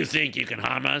 You think you can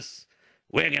harm us?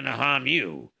 We're going to harm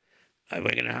you. We're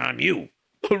going to harm you.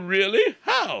 Oh, really?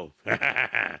 How?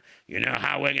 You know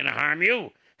how we're going to harm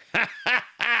you?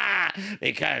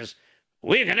 Because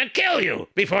we're going to kill you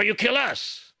before you kill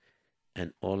us.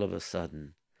 And all of a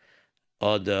sudden,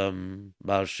 Adam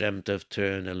Baal Shem Tov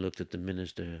turned and looked at the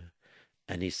minister,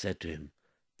 and he said to him,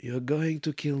 You're going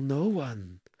to kill no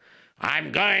one.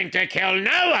 I'm going to kill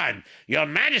no one. Your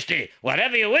Majesty,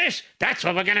 whatever you wish, that's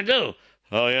what we're going to do.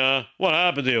 Oh, yeah? What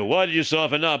happened to you? Why did you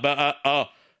soften up?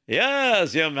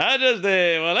 Yes, Your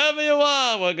Majesty, whatever you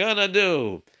want, we're going to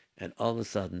do. And all of a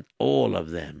sudden, all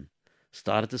of them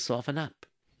started to soften up,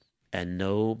 and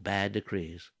no bad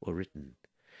decrees were written.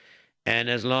 And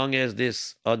as long as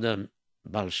this Adam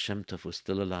Baal Shem Tov was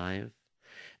still alive,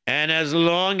 and as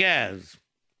long as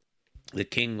the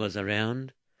king was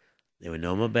around, there were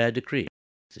no more bad decrees.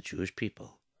 The Jewish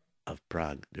people of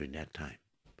Prague during that time.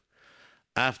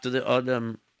 After the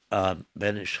Adam Baal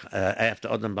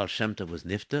Shem Tov was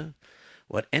nifter,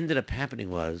 what ended up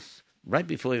happening was, right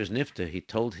before he was nifter, he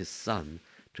told his son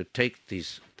to take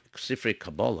these Sifrei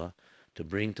Kabbalah to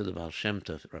bring to the Baal Shem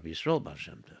Tov, Rabbi Yisrael Baal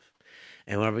Shem Tov.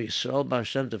 And when Rabbi Yisrael Baal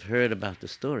Shem Tov heard about the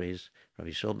stories,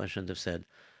 Rabbi Yisrael Baal Shem Tov said,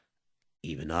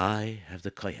 Even I have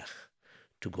the koyach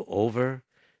to go over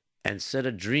and set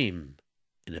a dream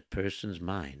in a person's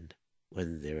mind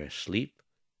when they're asleep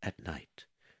at night.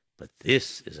 But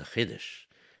this is a chiddush.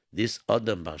 This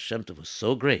Adam Baal Shem Tov was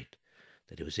so great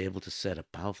that he was able to set a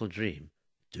powerful dream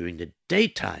during the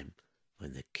daytime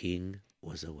when the king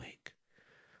was awake.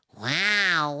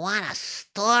 Wow, what a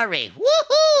story.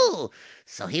 Woohoo!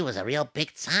 So he was a real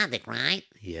big tzaddik, right?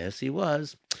 Yes, he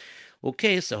was.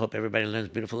 Okay, so I hope everybody learns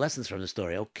beautiful lessons from the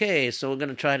story. Okay, so we're going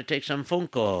to try to take some phone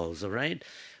calls, all right?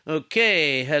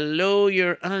 Okay, hello,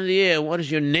 you're on the air. What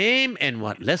is your name and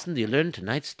what lesson do you learn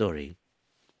tonight's story?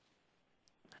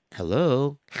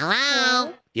 Hello?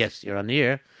 Hello? Yes, you're on the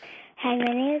air. Hi, my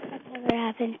name is Papa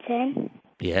Robinson,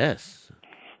 Yes.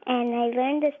 and I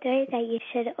learned the story that you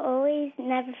should always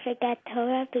never forget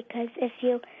Torah, because if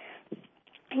you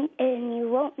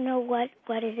won't know what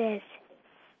it is.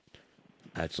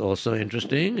 That's also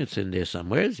interesting. It's in there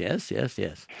somewhere. Yes.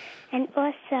 And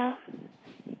also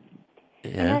I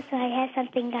have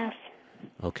something else.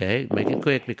 Okay, make it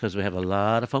quick because we have a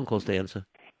lot of phone calls to answer.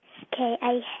 Okay,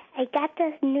 I got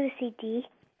the new CD.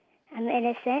 I'm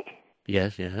innocent.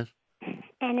 Yes. And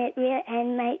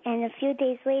a few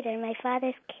days later, my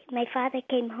father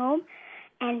came home,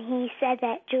 and he said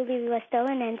that jewelry was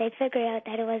stolen, and they figured out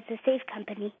that it was the safe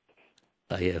company.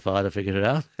 Your father figured it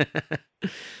out?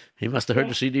 He must have heard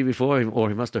the CD before, or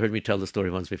he must have heard me tell the story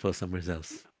once before somewhere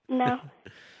else. No.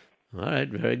 All right,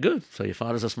 very good. So your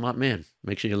father's a smart man.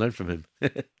 Make sure you learn from him.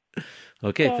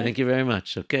 Okay, thank you very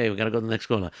much. Okay, we got to go to the next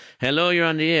caller. Hello, you're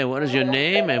on the air. What is your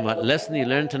name and what lesson you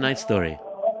learned tonight's story?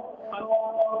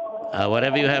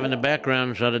 Whatever you have in the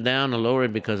background, shut it down or lower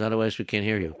it because otherwise we can't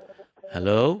hear you.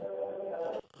 Hello?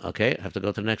 Okay, I have to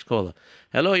go to the next caller.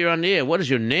 Hello, you're on the air. What is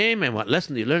your name and what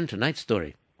lesson do you learn tonight's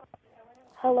story?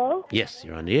 Hello? Yes,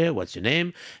 you're on the air. What's your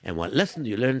name and what lesson do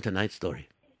you learn tonight's story?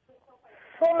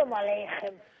 Shalom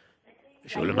Aleichem.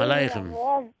 Shalom Aleichem.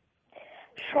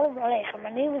 Shalom Aleichem.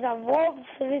 My name is Avraham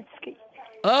Savitsky.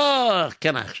 Oh,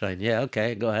 Kenachshain. Yeah,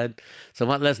 okay, go ahead. So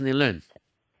what lesson do you learn?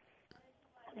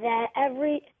 That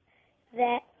every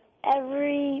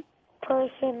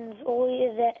person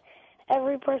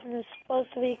who's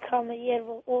supposed to become a Yid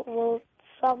will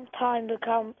sometime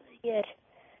become a Yid.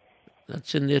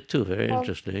 That's in there too. Very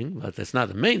interesting. But it's not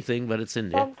the main thing, but it's in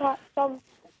there.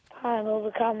 Sometime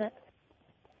will become it.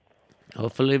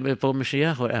 Hopefully before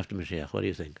Mashiach or after Mashiach. What do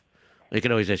you think? You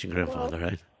can always ask your grandfather,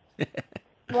 right?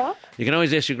 What? You can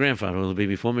always ask your grandfather. Will it be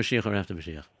before Mashiach or after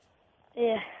Mashiach?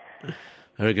 Yeah.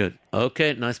 Very good.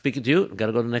 Okay, nice speaking to you. Got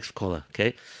to go to the next caller.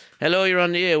 Okay. Hello, you're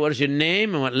on the air. What is your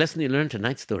name and what lesson you learned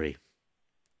tonight's story?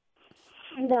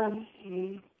 I'm done.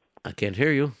 I can't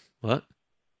hear you. What?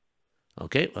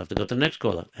 Okay, we'll have to go to the next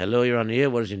caller. Hello, you're on the air.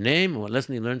 What is your name and what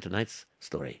lesson you learned tonight's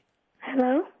story?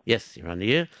 Hello? Yes, you're on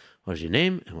the air. What is your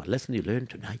name and what lesson you learned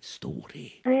tonight's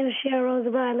story? My name is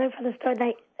JRoot, but I learned from the story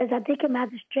that I think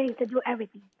have the strength to do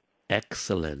everything.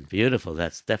 Excellent. Beautiful.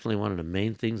 That's definitely one of the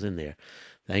main things in there.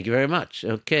 Thank you very much.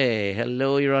 Okay,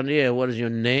 hello, you're on the air. What is your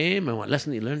name and what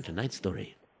lesson you learned tonight's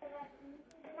story?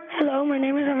 Hello, my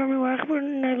name is Avram Wachber,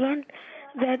 and I learned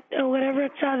that whatever a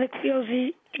tzaddik feels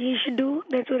he should do,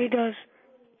 that's what he does.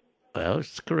 Well,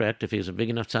 it's correct. If he's a big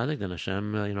enough tzaddik, then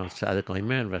Hashem, tzaddik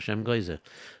oimer and Hashem goizer.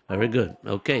 Very good.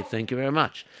 Okay, thank you very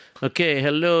much. Okay,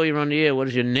 hello, you're on the air. What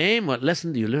is your name? What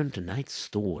lesson do you learn tonight's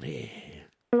story?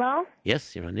 Hello?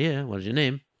 Yes, you're on the air. What is your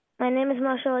name? My name is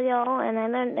Marshall Yo, and I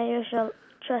learned that you should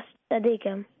trust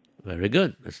tzaddikim. Very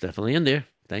good. That's definitely in there.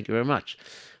 Thank you very much.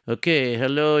 Okay,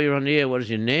 hello, you're on the air. What is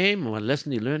your name? What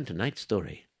lesson do you learn tonight's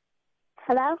story?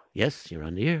 Hello? Yes, you're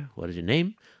on the air. What is your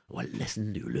name? What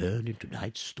lesson do you learn in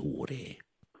tonight's story?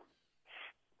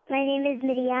 My name is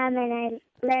Miriam, and I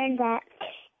learned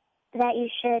that you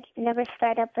should never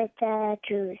start up with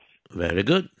Jews. Very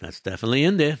good. That's definitely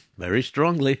in there. Very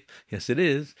strongly. Yes, it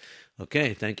is.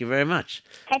 Okay, thank you very much.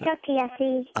 Can I talk to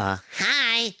Yossi?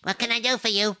 Hi, what can I do for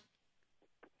you?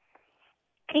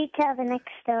 Can you tell the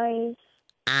next story?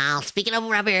 I'll speak it over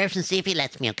Rabbi Erps and see if he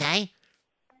lets me, okay?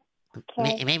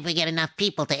 Okay. Maybe if we get enough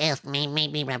people to ask me,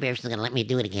 maybe Rabbi Erps is going to let me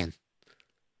do it again.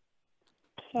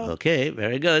 Okay,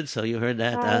 very good. So you heard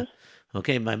that. Bye.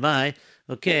 Okay, bye-bye.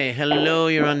 Okay, hello,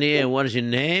 you're on the air. What is your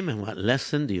name and what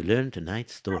lesson do you learn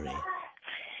tonight's story?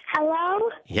 Hello?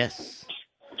 Yes.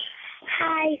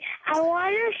 Hi. I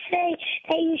want to say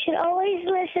that you should always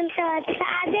listen to a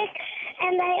tzaddik,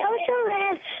 and I also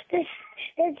have this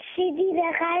CD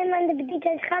that Chaim and the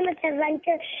B'dikas Chametz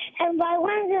Adventure, and by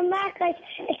one of the markers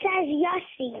it says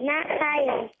Yossi, not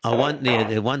Chaim.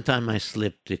 The one time I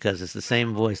slipped because it's the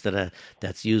same voice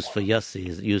that's used for Yossi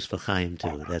is used for Chaim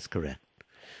too. That's correct.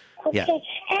 Okay. Yeah.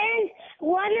 And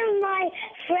one of my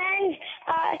friends,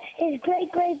 his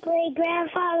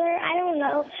great-great-great-grandfather, I don't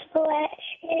know, who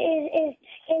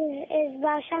is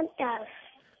Baal Shem Tov.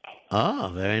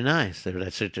 Oh, very nice.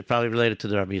 That's probably related to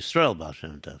the Rabbi Yisrael Baal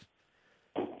Shem Tov.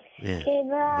 Yeah. Okay,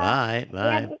 bye.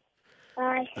 Bye. Yep.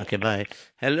 Bye. Okay, bye.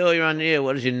 Hello, you're on the air.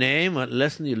 What is your name? What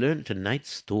lesson you learned tonight's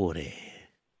story?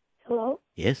 Hello?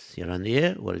 Yes, you're on the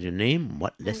air. What is your name?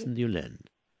 What lesson do you learn?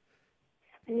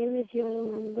 My name is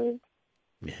Yoram Lundberg.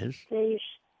 Yes. That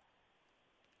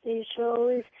you should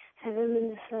always have him in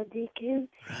the tzaddikim.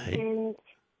 Right. And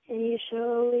you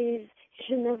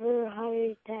should never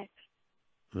hire tax.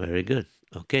 Very good.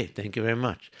 Okay, thank you very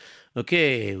much.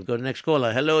 Okay, we'll go to the next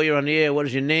caller. Hello, you're on the air. What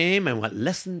is your name and what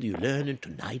lesson do you learn in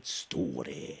tonight's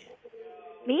story?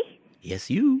 Me? Yes,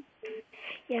 you.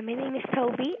 Yeah, my name is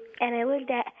Toby, and I learned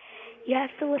that you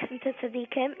have to listen to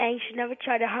tzaddikim, and you should never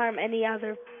try to harm any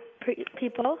other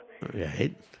people,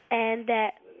 Right. and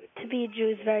that to be a Jew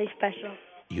is very special.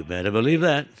 You better believe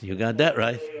that. You got that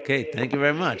right. Okay, thank you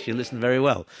very much. You listened very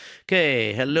well.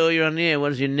 Okay, hello, you're on the air.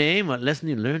 What is your name? What lesson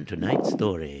you learned tonight's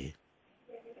story?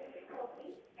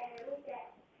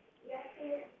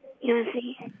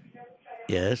 Yossi.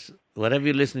 Yes. Whatever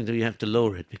you're listening to, you have to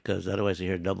lower it because otherwise you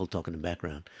hear double talk in the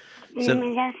background. My name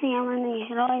is Yossi. I learned that you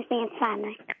should always be in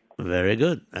tzaddik. Very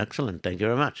good. Excellent. Thank you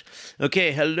very much.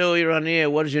 Okay, hello, you're on the air.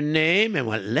 What is your name and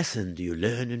what lesson do you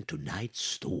learn in tonight's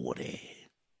story?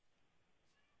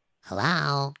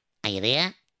 Hello? Are you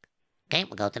there? Okay,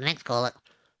 we'll go to the next caller.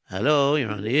 Hello,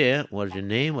 you're on the air. What is your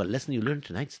name? What lesson you learned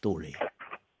tonight's story?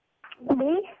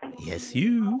 Me? Yes,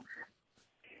 you.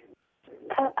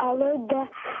 I learned that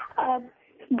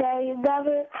you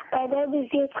never, my name is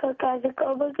Yitzchak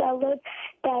Azakobik. I learned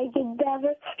that you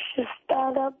never should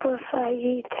start up with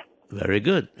Hayit. Very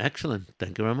good. Excellent.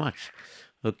 Thank you very much.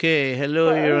 Okay,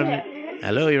 hello,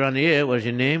 you're on the air. What is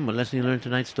your name? What lesson you learned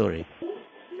tonight's story?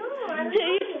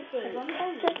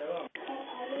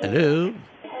 Hello?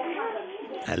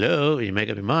 Hello? You make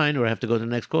up your mind or I have to go to the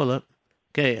next caller.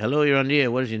 Okay, hello, you're on the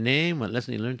air. What is your name? What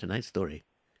lesson you learned tonight's story?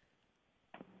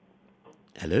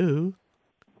 Hello?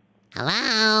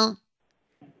 Hello?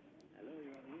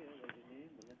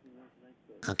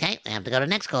 Okay, we have to go to the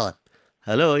next caller.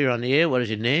 Hello, you're on the air. What is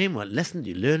your name? What lesson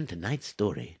did you learn tonight's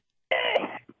story?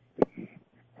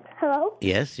 Hello?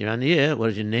 Yes, you're on the air. What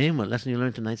is your name? What lesson you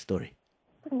learned tonight's story?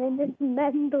 My name is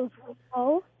Mendel.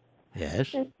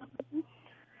 Yes.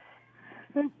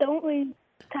 Don't we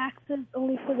taxes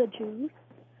only for the Jews?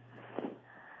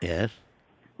 Yes.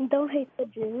 Don't hate the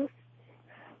Jews.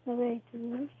 Never hate the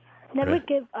Jews. Never Right.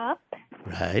 give up.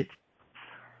 Right.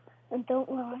 And don't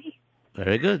lie.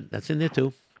 Very good. That's in there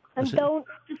too. And That's it. don't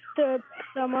disturb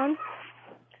someone.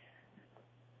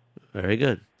 Very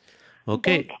good.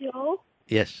 Okay. Don't kill.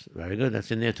 Yes. Very good.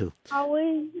 That's in there too.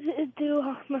 Always do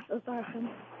Hachmas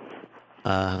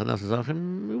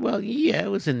Well, yeah, it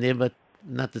was in there, but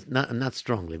not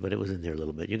strongly, but it was in there a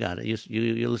little bit. You got it.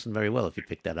 You listened very well if you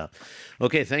picked that up.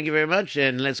 Okay, thank you very much,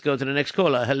 and let's go to the next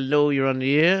caller. Hello, you're on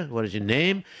the air. What is your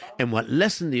name, and what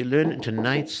lesson do you learn in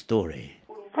tonight's story?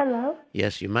 Hello.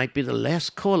 Yes, you might be the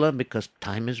last caller because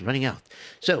time is running out.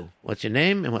 So, what's your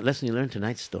name, and what lesson you learned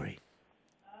tonight's story?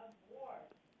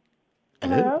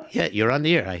 Hello? Yeah, you're on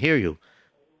the air. I hear you.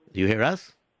 Do you hear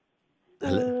us?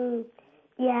 Hello?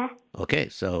 Yeah. Okay,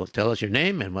 so tell us your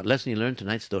name and what lesson you learned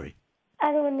tonight's story.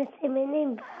 I don't want to say my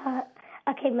name, but...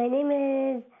 Okay, my name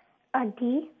is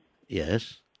Adi,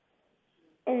 Yes.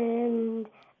 and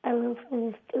I learned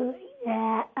from the story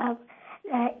that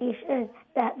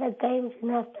the game's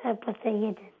not put the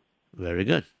hidden. Very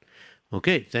good.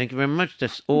 Okay, thank you very much.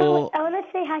 That's But all. I want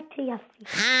to say hi to Yossi.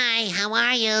 Hi, how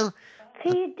are you?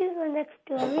 Can you do the next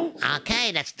story?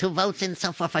 Okay, that's 2 votes in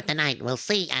so far for tonight. We'll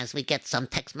see as we get some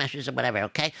text messages or whatever,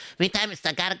 okay? Meantime,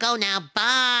 I gotta go now.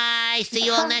 Bye! See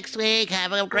you all next week.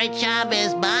 Have a great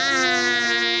Shabbos.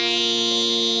 Bye!